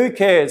not. Who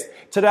cares?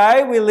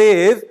 Today we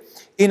live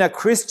in a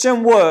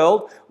Christian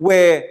world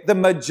where the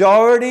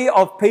majority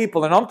of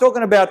people, and I'm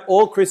talking about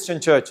all Christian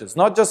churches,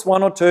 not just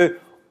one or two,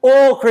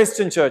 all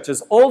Christian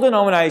churches, all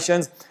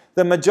denominations,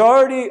 The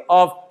majority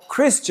of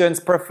Christians,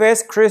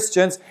 professed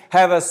Christians,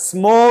 have a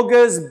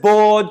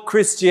smorgasbord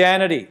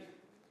Christianity.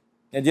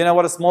 Now, do you know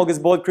what a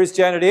smorgasbord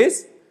Christianity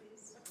is?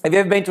 Have you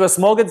ever been to a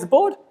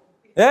smorgasbord?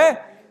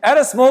 Yeah? At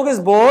a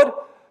smorgasbord,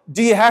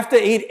 do you have to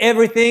eat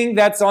everything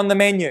that's on the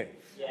menu?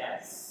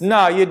 Yes.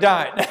 No, you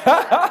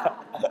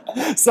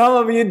don't. Some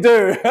of you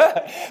do,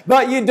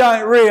 but you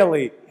don't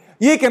really.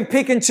 You can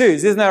pick and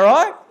choose, isn't that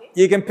right?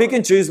 You can pick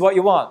and choose what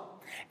you want.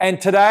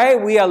 And today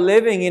we are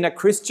living in a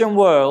Christian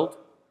world,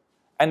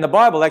 and the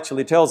Bible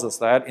actually tells us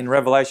that in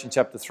Revelation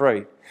chapter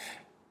 3,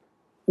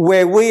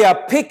 where we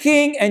are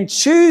picking and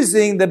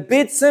choosing the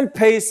bits and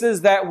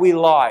pieces that we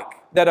like,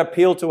 that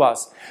appeal to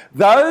us.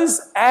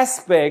 Those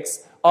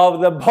aspects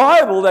of the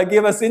Bible that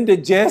give us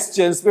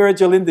indigestion,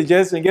 spiritual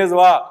indigestion, guess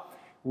what?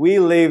 We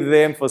leave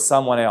them for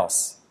someone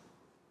else.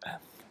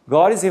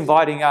 God is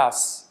inviting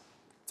us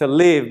to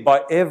live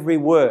by every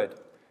word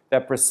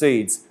that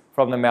proceeds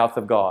from the mouth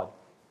of God.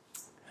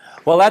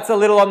 Well, that's a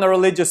little on the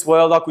religious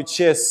world. I could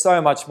share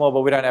so much more,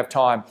 but we don't have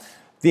time.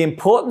 The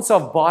importance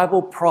of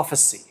Bible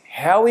prophecy.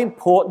 How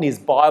important is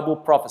Bible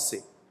prophecy?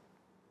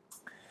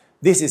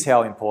 This is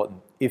how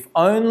important. If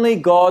only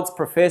God's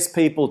professed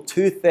people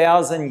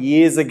 2,000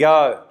 years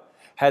ago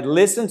had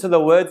listened to the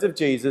words of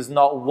Jesus,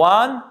 not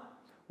one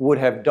would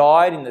have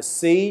died in the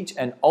siege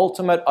and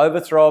ultimate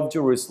overthrow of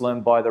Jerusalem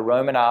by the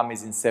Roman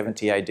armies in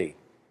 70 AD.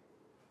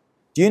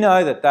 Do you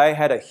know that they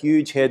had a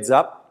huge heads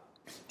up?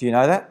 Do you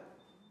know that?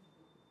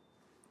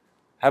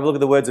 Have a look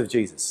at the words of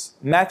Jesus.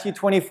 Matthew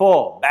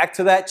 24, back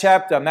to that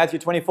chapter, Matthew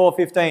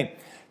 24:15.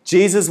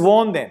 Jesus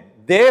warned them,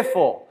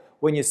 therefore,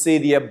 when you see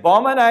the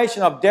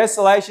abomination of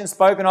desolation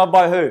spoken of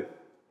by who?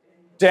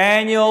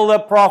 Daniel the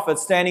prophet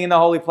standing in the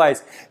holy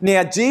place.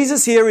 Now,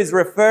 Jesus here is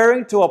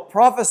referring to a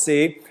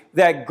prophecy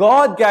that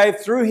God gave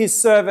through his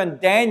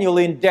servant Daniel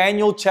in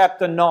Daniel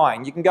chapter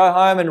 9. You can go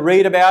home and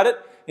read about it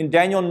in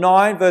Daniel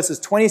 9 verses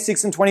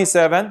 26 and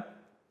 27,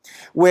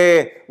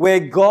 where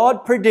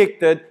God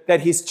predicted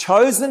that his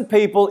chosen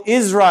people,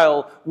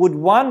 Israel, would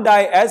one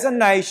day as a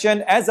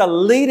nation, as a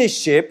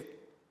leadership,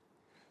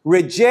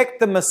 reject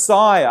the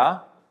Messiah,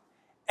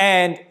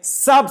 and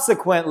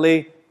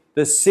subsequently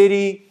the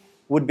city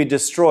would be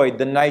destroyed,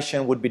 the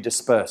nation would be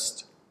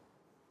dispersed.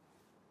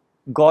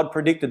 God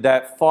predicted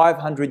that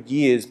 500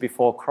 years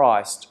before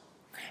Christ.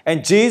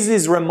 And Jesus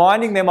is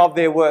reminding them of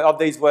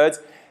these words,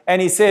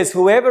 and he says,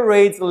 whoever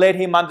reads, let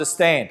him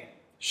understand.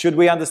 Should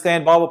we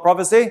understand Bible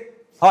prophecy?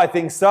 I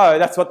think so.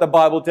 That's what the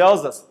Bible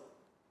tells us.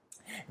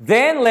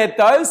 Then let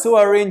those who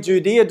are in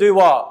Judea do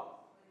what?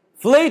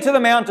 Flee to the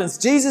mountains.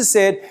 Jesus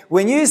said,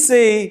 when you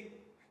see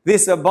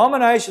this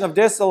abomination of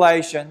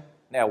desolation,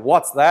 now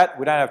what's that?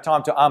 We don't have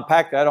time to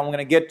unpack that. I'm going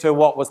to get to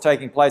what was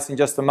taking place in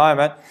just a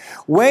moment.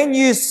 When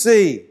you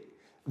see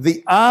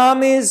the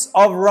armies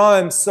of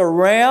Rome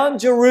surround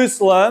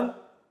Jerusalem,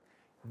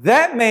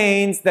 that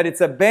means that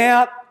it's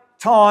about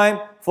time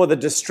for the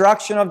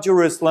destruction of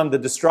Jerusalem, the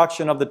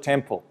destruction of the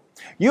temple.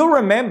 You'll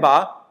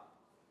remember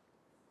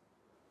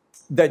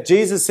that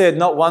Jesus said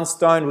not one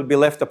stone would be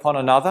left upon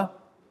another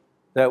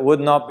that would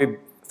not be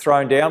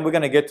thrown down. We're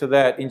going to get to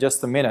that in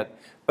just a minute.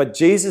 But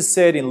Jesus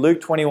said in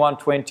Luke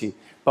 21:20,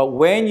 but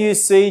when you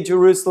see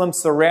Jerusalem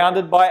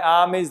surrounded by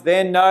armies,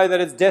 then know that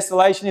its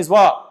desolation is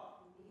what?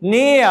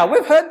 Near.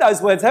 We've heard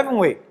those words, haven't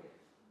we?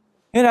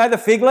 You know, the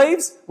fig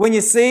leaves. When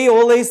you see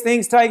all these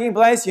things taking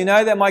place, you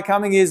know that my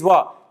coming is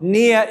what?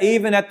 Near,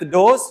 even at the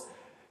doors.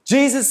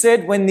 Jesus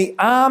said, when the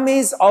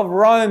armies of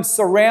Rome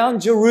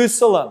surround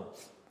Jerusalem,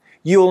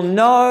 you'll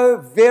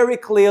know very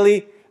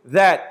clearly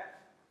that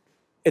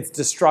its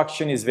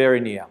destruction is very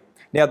near.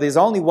 Now, there's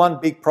only one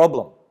big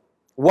problem.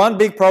 One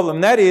big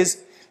problem. That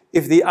is,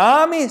 if the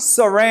army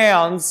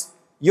surrounds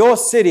your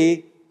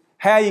city,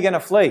 how are you going to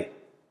flee?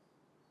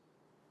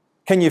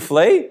 Can you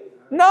flee?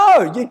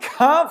 No, you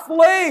can't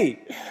flee.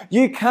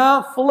 You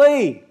can't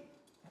flee.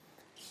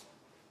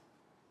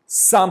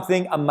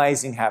 Something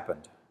amazing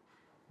happened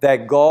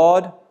that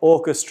God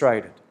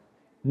orchestrated.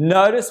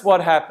 Notice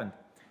what happened.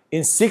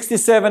 In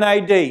 67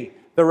 AD,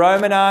 the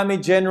Roman army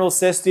general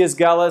Cestius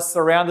Gallus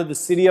surrounded the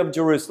city of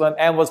Jerusalem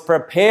and was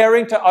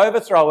preparing to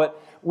overthrow it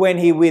when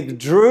he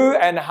withdrew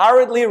and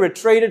hurriedly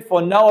retreated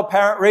for no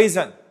apparent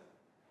reason.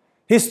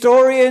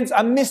 Historians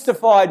are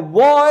mystified.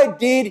 Why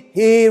did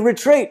he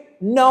retreat?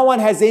 No one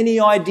has any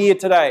idea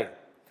today.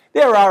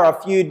 There are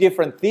a few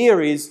different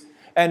theories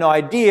and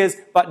ideas,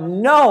 but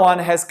no one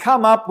has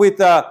come up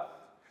with a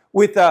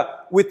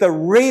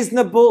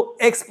reasonable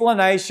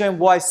explanation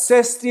why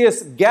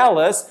Cestius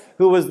Gallus,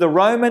 who was the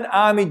Roman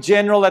army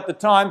general at the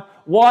time,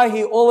 why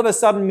he all of a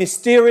sudden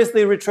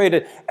mysteriously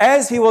retreated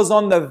as he was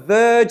on the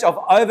verge of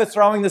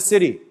overthrowing the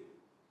city.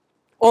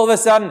 All of a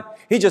sudden,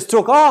 he just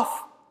took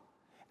off.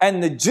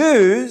 And the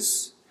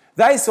Jews,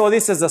 they saw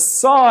this as a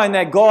sign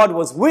that God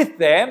was with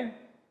them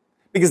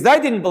because they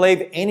didn't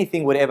believe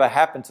anything would ever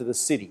happen to the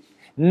city.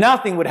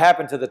 Nothing would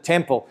happen to the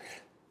temple.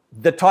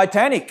 The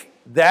Titanic,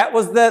 that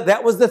was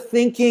the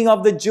thinking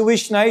of the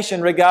Jewish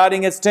nation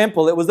regarding its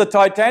temple. It was the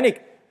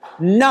Titanic.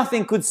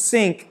 Nothing could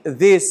sink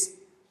this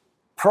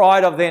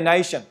pride of their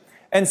nation.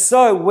 And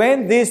so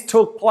when this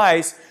took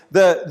place,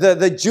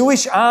 the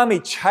Jewish army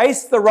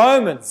chased the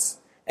Romans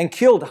and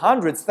killed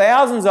hundreds,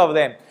 thousands of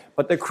them.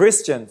 But the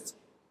Christians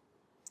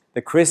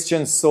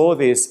saw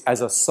this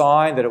as a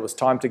sign that it was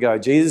time to go.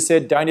 Jesus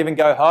said, don't even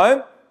go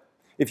home.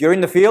 If you're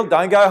in the field,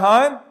 don't go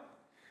home.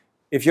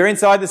 If you're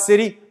inside the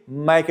city,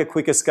 make a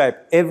quick escape.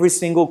 Every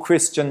single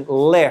Christian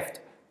left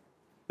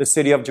the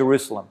city of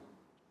Jerusalem.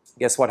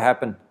 Guess what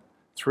happened?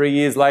 3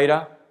 years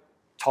later,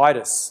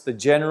 Titus, the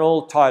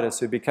general Titus,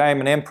 who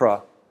became an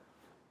emperor,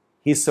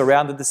 he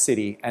surrounded the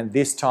city, and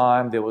this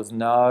time there was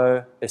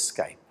no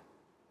escape.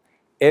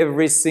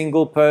 Every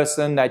single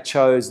person that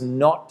chose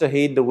not to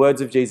heed the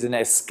words of Jesus and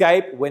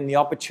escape when the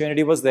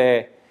opportunity was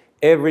there,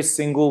 every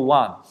single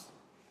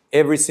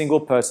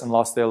person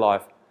lost their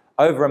life.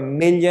 Over 1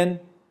 million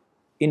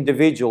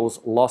individuals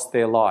lost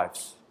their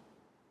lives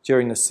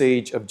during the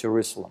siege of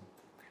Jerusalem.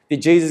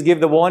 Did Jesus give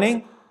the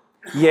warning?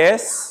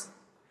 Yes.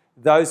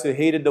 Those who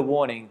heeded the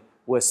warning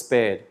were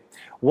spared.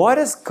 Why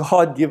does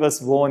God give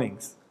us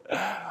warnings?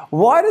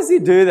 Why does He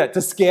do that?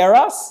 To scare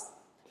us?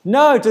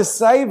 No, to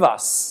save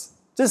us.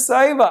 To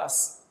save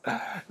us.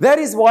 That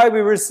is why we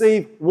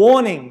receive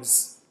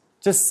warnings,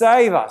 to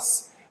save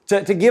us,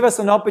 to give us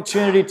an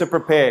opportunity to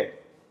prepare.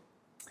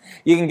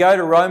 You can go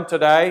to Rome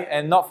today,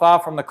 and not far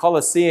from the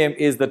Colosseum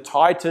is the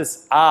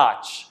Titus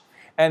Arch.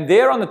 And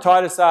there on the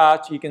Titus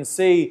Arch, you can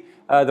see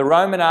the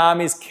Roman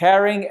armies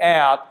carrying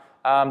out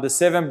the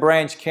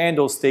 7-branch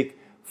candlestick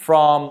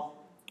from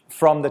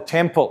the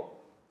temple.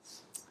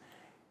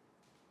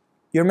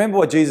 You remember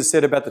what Jesus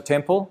said about the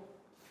temple?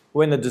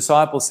 When the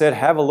disciples said,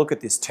 have a look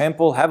at this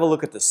temple, have a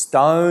look at the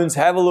stones,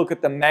 have a look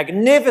at the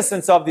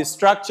magnificence of this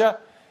structure.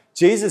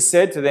 Jesus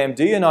said to them,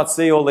 do you not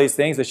see all these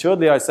things?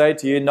 Assuredly I say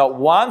to you, not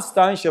one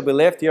stone shall be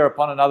left here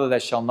upon another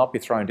that shall not be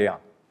thrown down.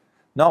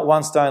 Not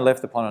one stone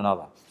left upon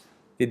another.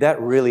 Did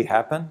that really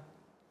happen?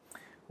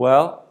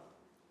 Well,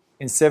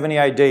 in 70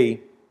 AD,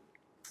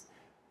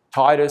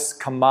 Titus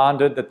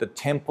commanded that the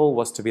temple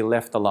was to be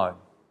left alone.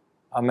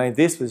 I mean,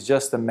 this was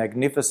just a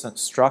magnificent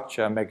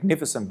structure, a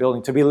magnificent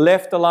building, to be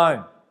left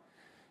alone.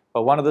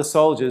 But one of the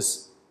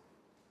soldiers,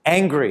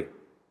 angry,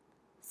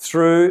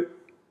 threw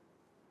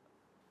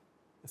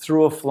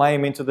a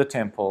flame into the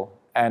temple,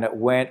 and it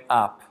went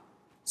up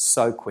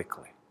so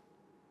quickly.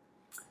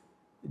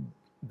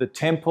 The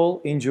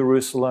temple in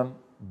Jerusalem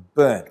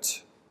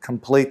burnt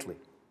completely.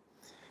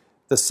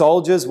 The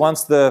soldiers,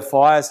 once the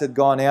fires had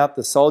gone out,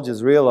 the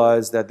soldiers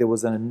realized that there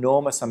was an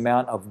enormous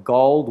amount of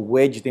gold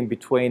wedged in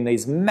between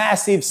these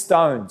massive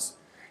stones.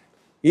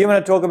 You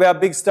want to talk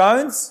about big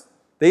stones?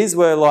 These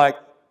were like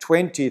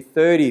 20,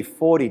 30,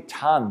 40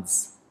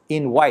 tons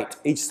in weight,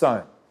 each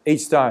stone.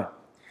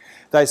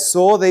 They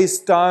saw these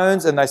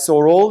stones and they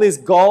saw all this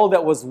gold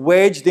that was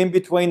wedged in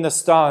between the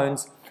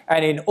stones.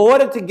 And in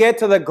order to get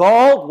to the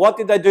gold, what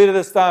did they do to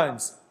the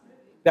stones?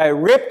 They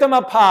ripped them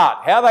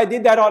apart. How they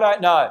did that, I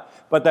don't know.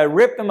 But they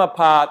ripped them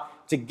apart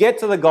to get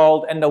to the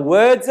gold. And the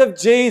words of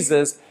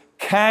Jesus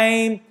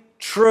came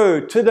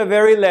true to the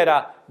very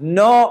letter.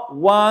 Not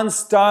one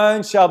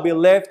stone shall be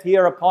left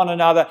here upon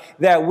another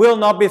that will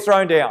not be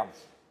thrown down.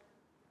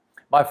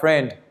 My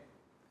friend,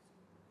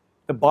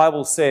 the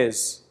Bible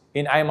says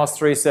in Amos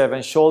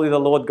 3:7, surely the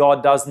Lord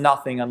God does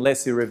nothing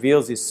unless He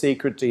reveals His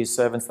secret to His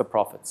servants, the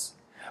prophets.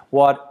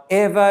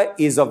 Whatever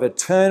is of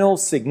eternal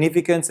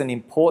significance and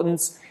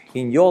importance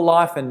in your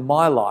life and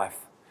my life,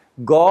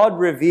 God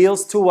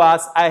reveals to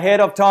us ahead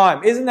of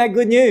time. Isn't that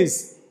good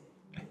news?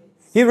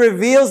 He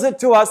reveals it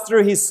to us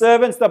through His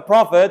servants, the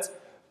prophets,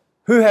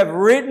 who have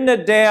written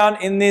it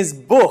down in this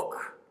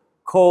book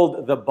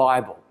called the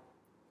Bible.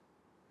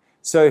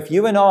 So if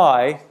you and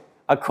I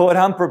are caught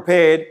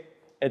unprepared,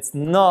 it's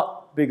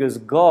not because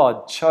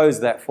God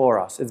chose that for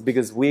us. It's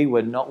because we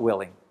were not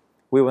willing.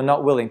 We were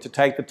not willing to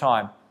take the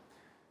time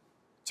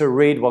to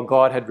read what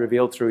God had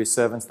revealed through His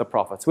servants, the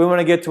prophets. We want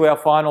to get to our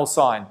final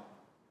sign,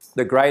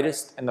 the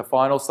greatest and the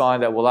final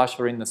sign that will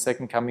usher in the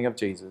second coming of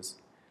Jesus.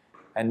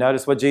 And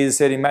notice what Jesus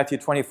said in Matthew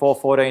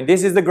 24:14.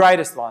 This is the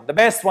greatest one, the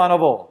best one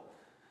of all.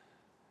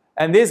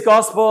 And this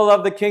gospel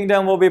of the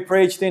kingdom will be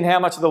preached in how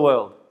much of the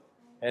world?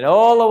 And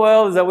all the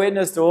world is a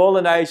witness to all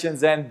the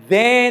nations, and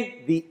then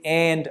the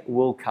end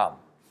will come.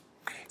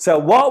 So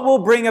what will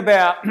bring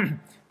about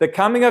the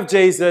coming of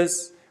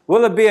Jesus?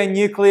 Will it be a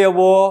nuclear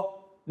war?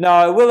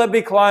 No. Will it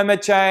be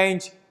climate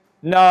change?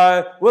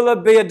 No. Will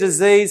it be a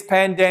disease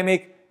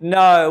pandemic?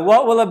 No.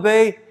 What will it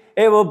be?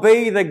 It will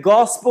be the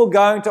gospel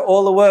going to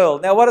all the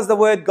world. Now, what does the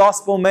word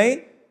gospel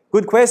mean?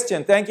 Good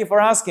question. Thank you for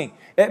asking.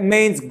 It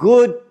means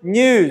good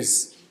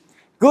news.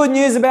 Good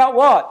news about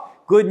what?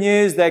 Good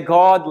news that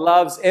God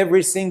loves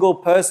every single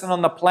person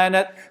on the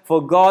planet.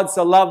 For God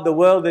so loved the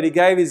world that He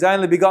gave His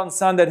only begotten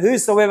Son, that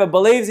whosoever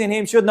believes in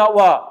Him should not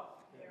what?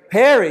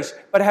 Perish,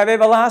 but have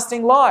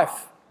everlasting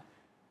life.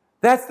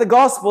 That's the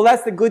gospel.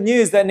 That's the good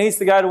news that needs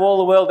to go to all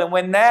the world. And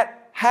when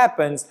that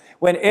happens,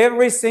 when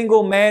every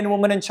single man,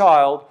 woman and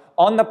child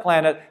on the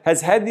planet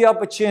has had the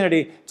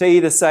opportunity to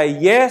either say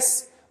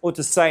yes or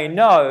to say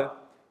no,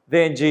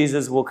 then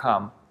Jesus will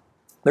come.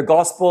 The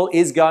gospel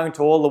is going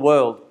to all the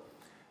world.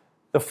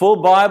 The full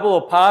Bible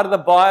or part of the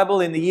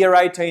Bible in the year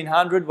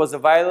 1800 was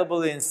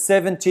available in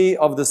 70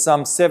 of the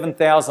some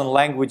 7,000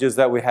 languages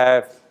that we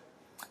have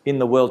in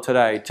the world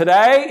today.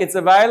 Today, it's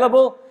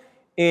available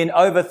in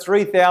over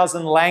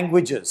 3,000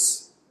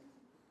 languages.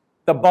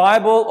 The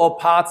Bible or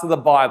parts of the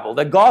Bible.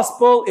 The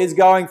gospel is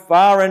going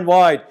far and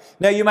wide.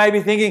 Now, you may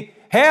be thinking,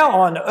 how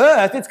on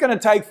earth it's going to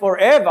take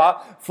forever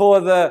for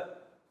the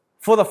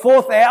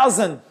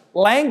 4,000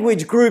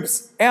 language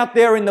groups out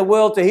there in the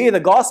world to hear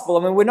the gospel?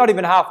 I mean, we're not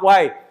even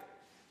halfway.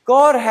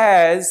 God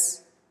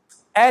has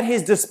at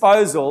His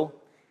disposal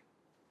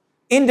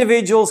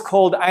individuals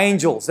called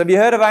angels. Have you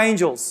heard of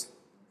angels?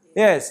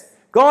 Yes.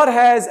 God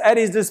has at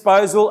His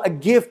disposal a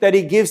gift that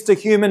He gives to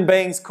human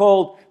beings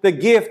called the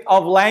gift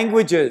of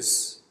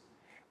languages.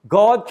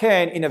 God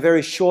can, in a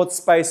very short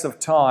space of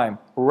time,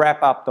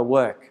 wrap up the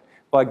work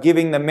by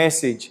giving the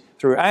message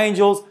through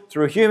angels,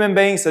 through human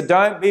beings, so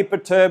don't be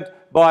perturbed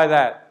by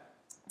that.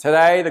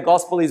 Today, the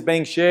gospel is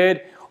being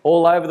shared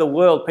all over the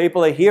world.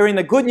 People are hearing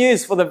the good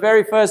news for the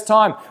very first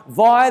time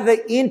via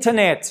the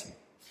internet.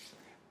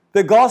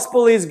 The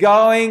gospel is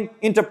going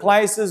into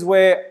places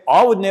where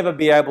I would never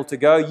be able to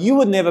go. You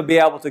would never be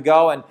able to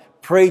go and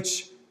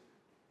preach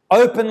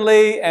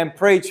openly and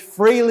preach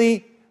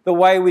freely the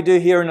way we do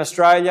here in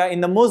Australia. In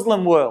the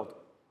Muslim world,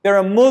 there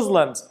are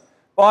Muslims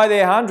by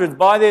their hundreds,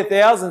 by their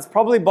thousands,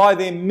 probably by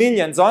their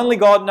millions, only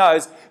God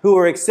knows, who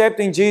are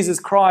accepting Jesus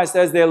Christ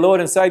as their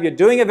Lord and Saviour,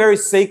 doing it very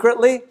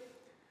secretly.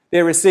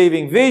 They're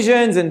receiving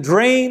visions and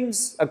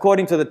dreams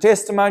according to the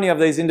testimony of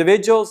these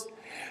individuals.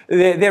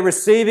 They're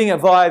receiving it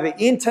via the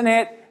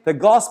internet. The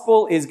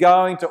gospel is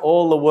going to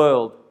all the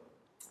world.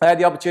 I had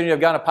the opportunity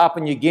of going to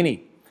Papua New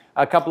Guinea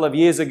a couple of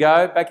years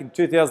ago, back in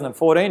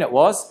 2014 it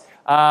was,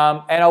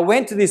 and I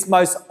went to this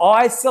most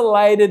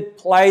isolated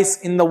place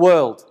in the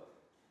world.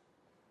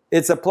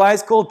 It's a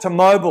place called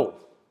T-Mobile.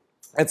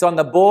 It's on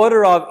the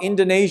border of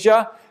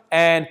Indonesia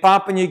and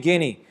Papua New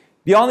Guinea.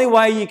 The only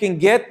way you can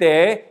get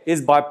there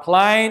is by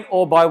plane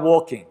or by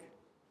walking.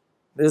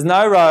 There's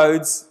no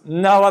roads,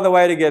 no other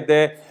way to get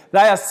there.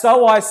 They are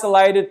so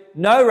isolated,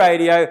 no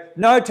radio,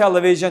 no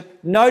television,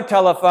 no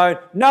telephone,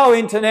 no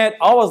internet.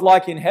 I was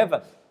like in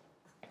heaven.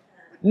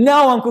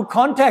 No one could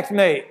contact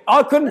me.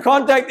 I couldn't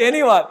contact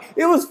anyone.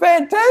 It was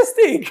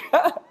fantastic.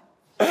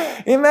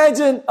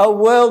 Imagine a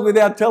world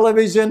without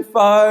television,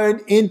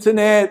 phone,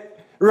 internet,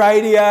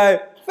 radio.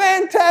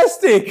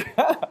 Fantastic.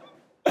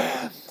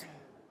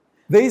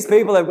 These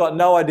people have got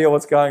no idea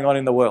what's going on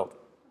in the world.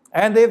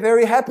 And they're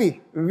very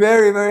happy.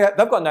 Very, very happy.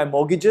 They've got no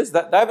mortgages.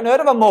 They haven't heard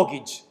of a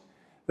mortgage.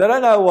 They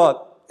don't know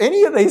what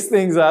any of these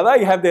things are.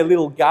 They have their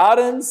little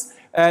gardens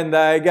and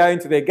they go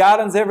into their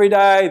gardens every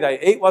day.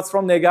 They eat what's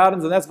from their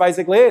gardens and that's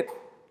basically it.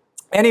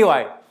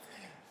 Anyway,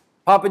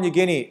 Papua New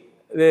Guinea,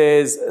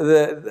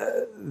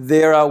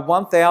 there are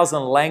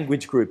 1,000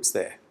 language groups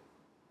there.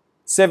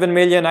 7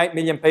 million, 8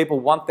 million people,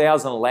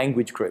 1,000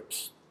 language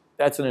groups.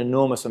 That's an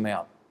enormous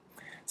amount.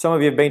 Some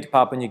of you have been to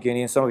Papua New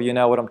Guinea and some of you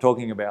know what I'm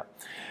talking about.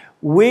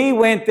 We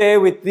went there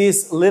with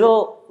this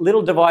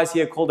little device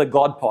here called a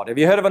God Pod. Have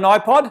you heard of an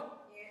iPod?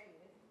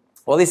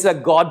 Well, this is a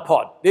God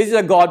Pod. This is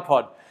a God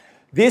Pod.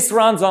 This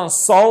runs on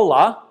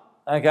solar,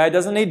 okay, it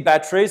doesn't need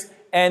batteries,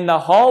 and the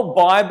whole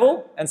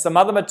Bible and some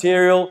other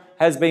material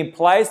has been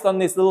placed on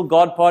this little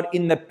God Pod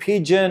in the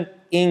Pidgin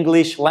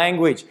English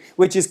language,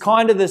 which is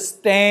kind of the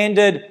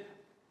standard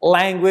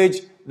language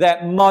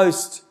that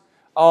most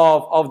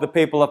of the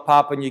people of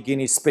Papua New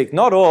Guinea speak.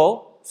 Not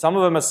all. Some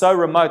of them are so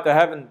remote they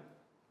haven't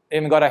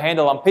even got a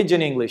handle on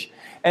Pidgin English.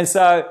 And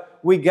so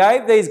we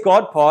gave these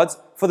God Pods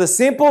for the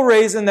simple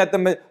reason that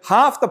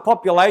half the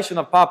population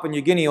of Papua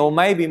New Guinea, or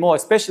maybe more,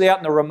 especially out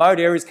in the remote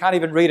areas, can't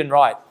even read and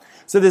write.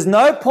 So there's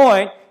no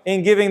point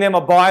in giving them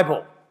a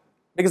Bible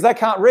because they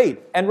can't read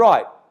and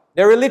write.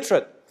 They're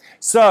illiterate.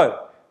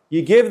 So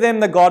you give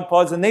them the God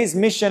Pods, and these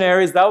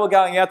missionaries, they were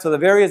going out to the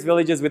various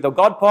villages with the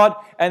God Pod,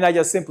 and they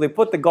just simply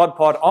put the God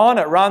Pod on.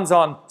 It runs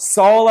on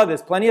solar.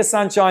 There's plenty of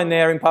sunshine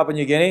there in Papua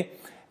New Guinea,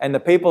 and the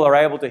people are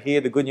able to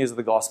hear the good news of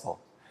the gospel.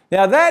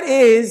 Now that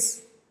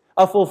is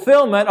a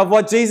fulfillment of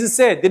what Jesus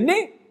said, didn't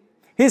He?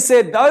 He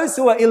said those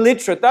who are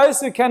illiterate,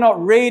 those who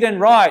cannot read and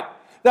write,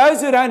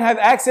 those who don't have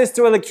access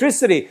to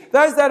electricity,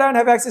 those that don't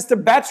have access to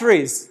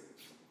batteries,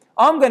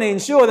 I'm going to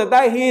ensure that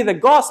they hear the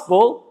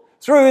gospel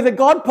through the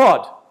God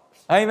Pod.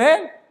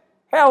 Amen?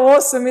 How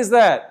awesome is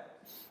that?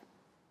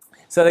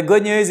 So the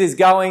good news is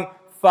going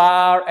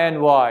far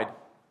and wide.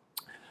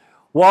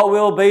 What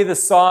will be the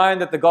sign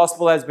that the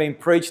gospel has been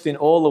preached in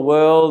all the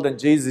world and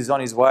Jesus is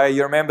on His way?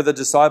 You remember the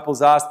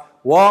disciples asked,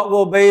 what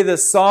will be the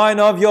sign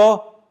of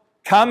your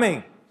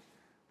coming?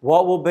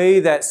 What will be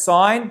that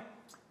sign?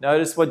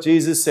 Notice what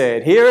Jesus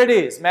said. Here it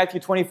is,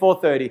 Matthew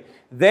 24:30.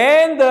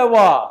 Then the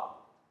what?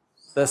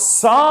 The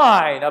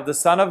sign of the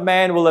Son of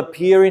Man will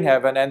appear in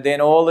heaven, and then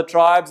all the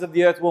tribes of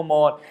the earth will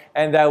mourn,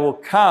 and they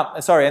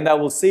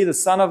will see the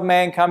Son of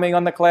Man coming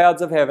on the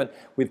clouds of heaven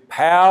with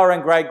power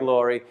and great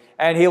glory.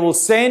 And He will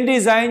send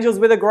His angels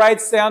with a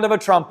great sound of a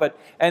trumpet,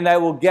 and they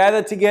will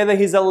gather together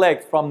His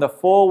elect from the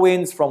four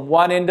winds, from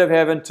one end of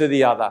heaven to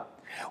the other.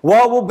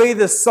 What will be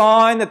the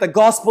sign that the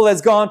gospel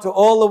has gone to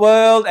all the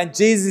world and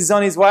Jesus is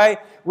on his way?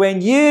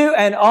 When you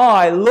and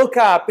I look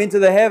up into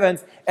the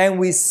heavens and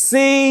we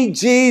see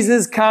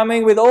Jesus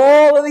coming with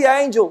all of the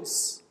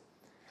angels.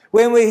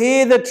 When we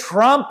hear the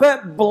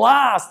trumpet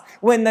blast,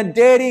 when the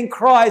dead in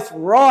Christ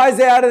rise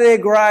out of their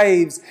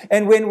graves,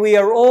 and when we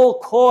are all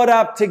caught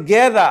up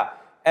together,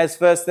 as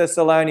 1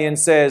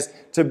 Thessalonians says,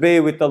 to be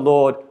with the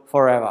Lord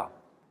forever.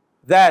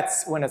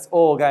 That's when it's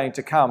all going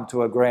to come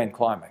to a grand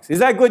climax. Is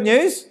that good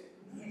news?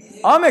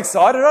 I'm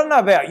excited. I don't know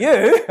about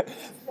you.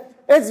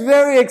 It's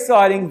very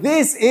exciting.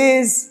 This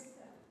is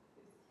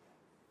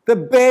the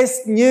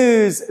best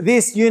news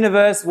this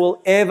universe will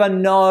ever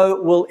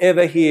know, will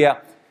ever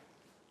hear.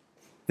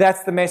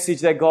 That's the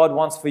message that God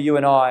wants for you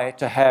and I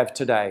to have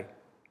today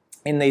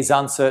in these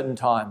uncertain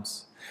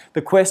times.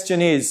 The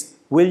question is,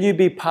 will you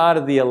be part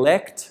of the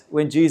elect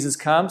when Jesus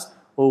comes,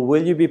 or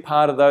will you be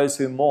part of those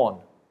who mourn?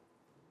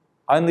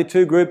 Only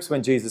two groups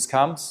when Jesus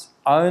comes.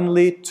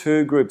 Only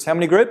two groups. How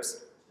many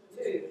groups?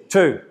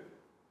 Two.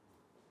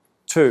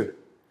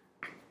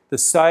 The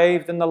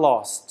saved and the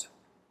lost.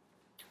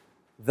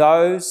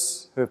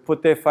 Those who have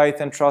put their faith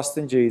and trust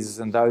in Jesus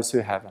and those who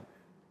haven't.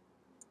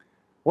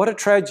 What a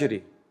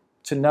tragedy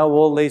to know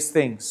all these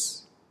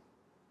things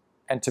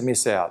and to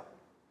miss out.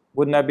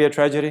 Wouldn't that be a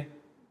tragedy?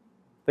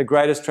 The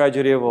greatest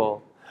tragedy of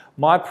all.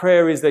 My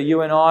prayer is that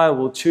you and I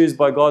will choose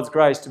by God's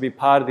grace to be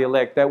part of the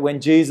elect, that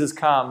when Jesus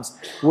comes,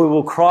 we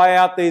will cry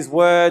out these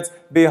words,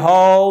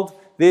 "Behold,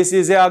 this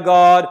is our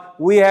God.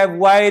 We have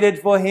waited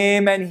for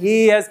him and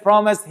he has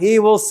promised he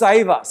will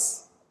save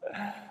us."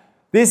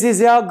 This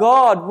is our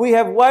God. We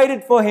have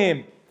waited for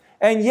him.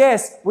 And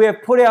yes, we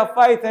have put our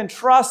faith and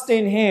trust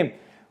in him.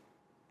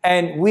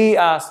 And we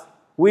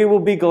will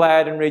be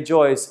glad and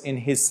rejoice in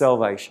his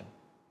salvation.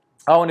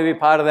 I want to be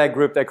part of that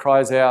group that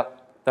cries out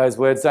those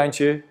words, don't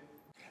you?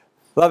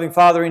 Loving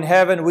Father in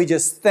heaven, we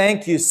just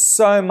thank you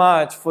so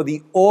much for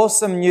the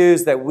awesome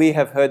news that we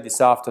have heard this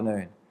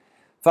afternoon.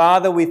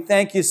 Father, we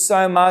thank you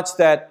so much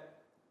that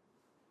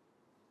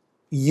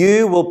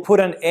you will put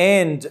an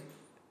end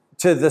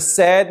to the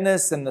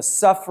sadness and the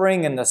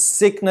suffering and the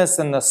sickness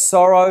and the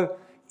sorrow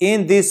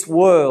in this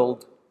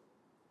world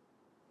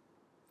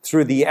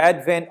through the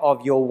advent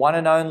of your one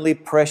and only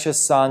precious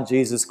Son,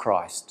 Jesus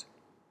Christ.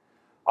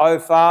 Oh,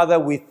 Father,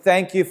 we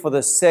thank you for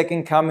the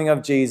second coming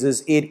of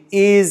Jesus. It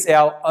is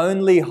our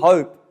only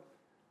hope.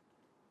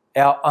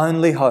 Our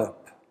only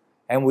hope.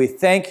 And we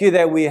thank you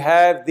that we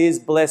have this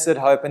blessed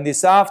hope. And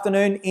this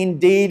afternoon,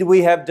 indeed,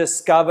 we have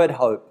discovered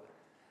hope.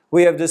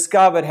 We have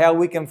discovered how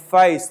we can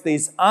face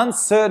these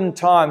uncertain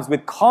times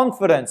with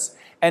confidence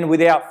and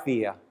without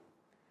fear.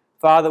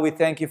 Father, we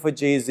thank you for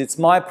Jesus. It's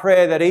my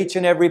prayer that each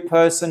and every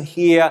person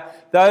here,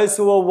 those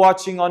who are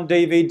watching on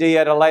DVD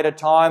at a later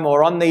time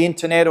or on the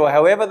internet or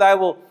however they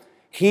will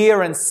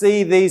hear and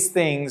see these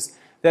things,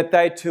 that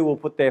they too will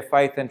put their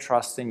faith and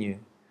trust in you.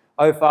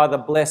 Oh, Father,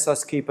 bless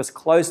us, keep us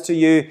close to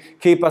you,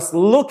 keep us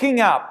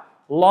looking up,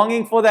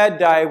 longing for that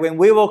day when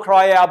we will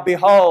cry out,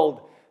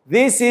 "Behold,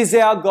 this is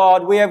our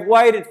God. We have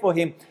waited for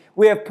him.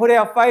 We have put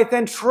our faith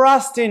and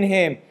trust in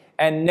him,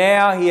 and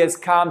now he has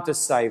come to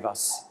save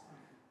us."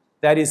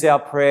 That is our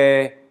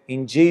prayer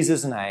in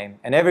Jesus' name.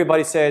 And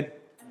everybody said,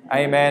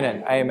 amen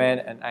and amen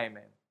and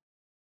amen.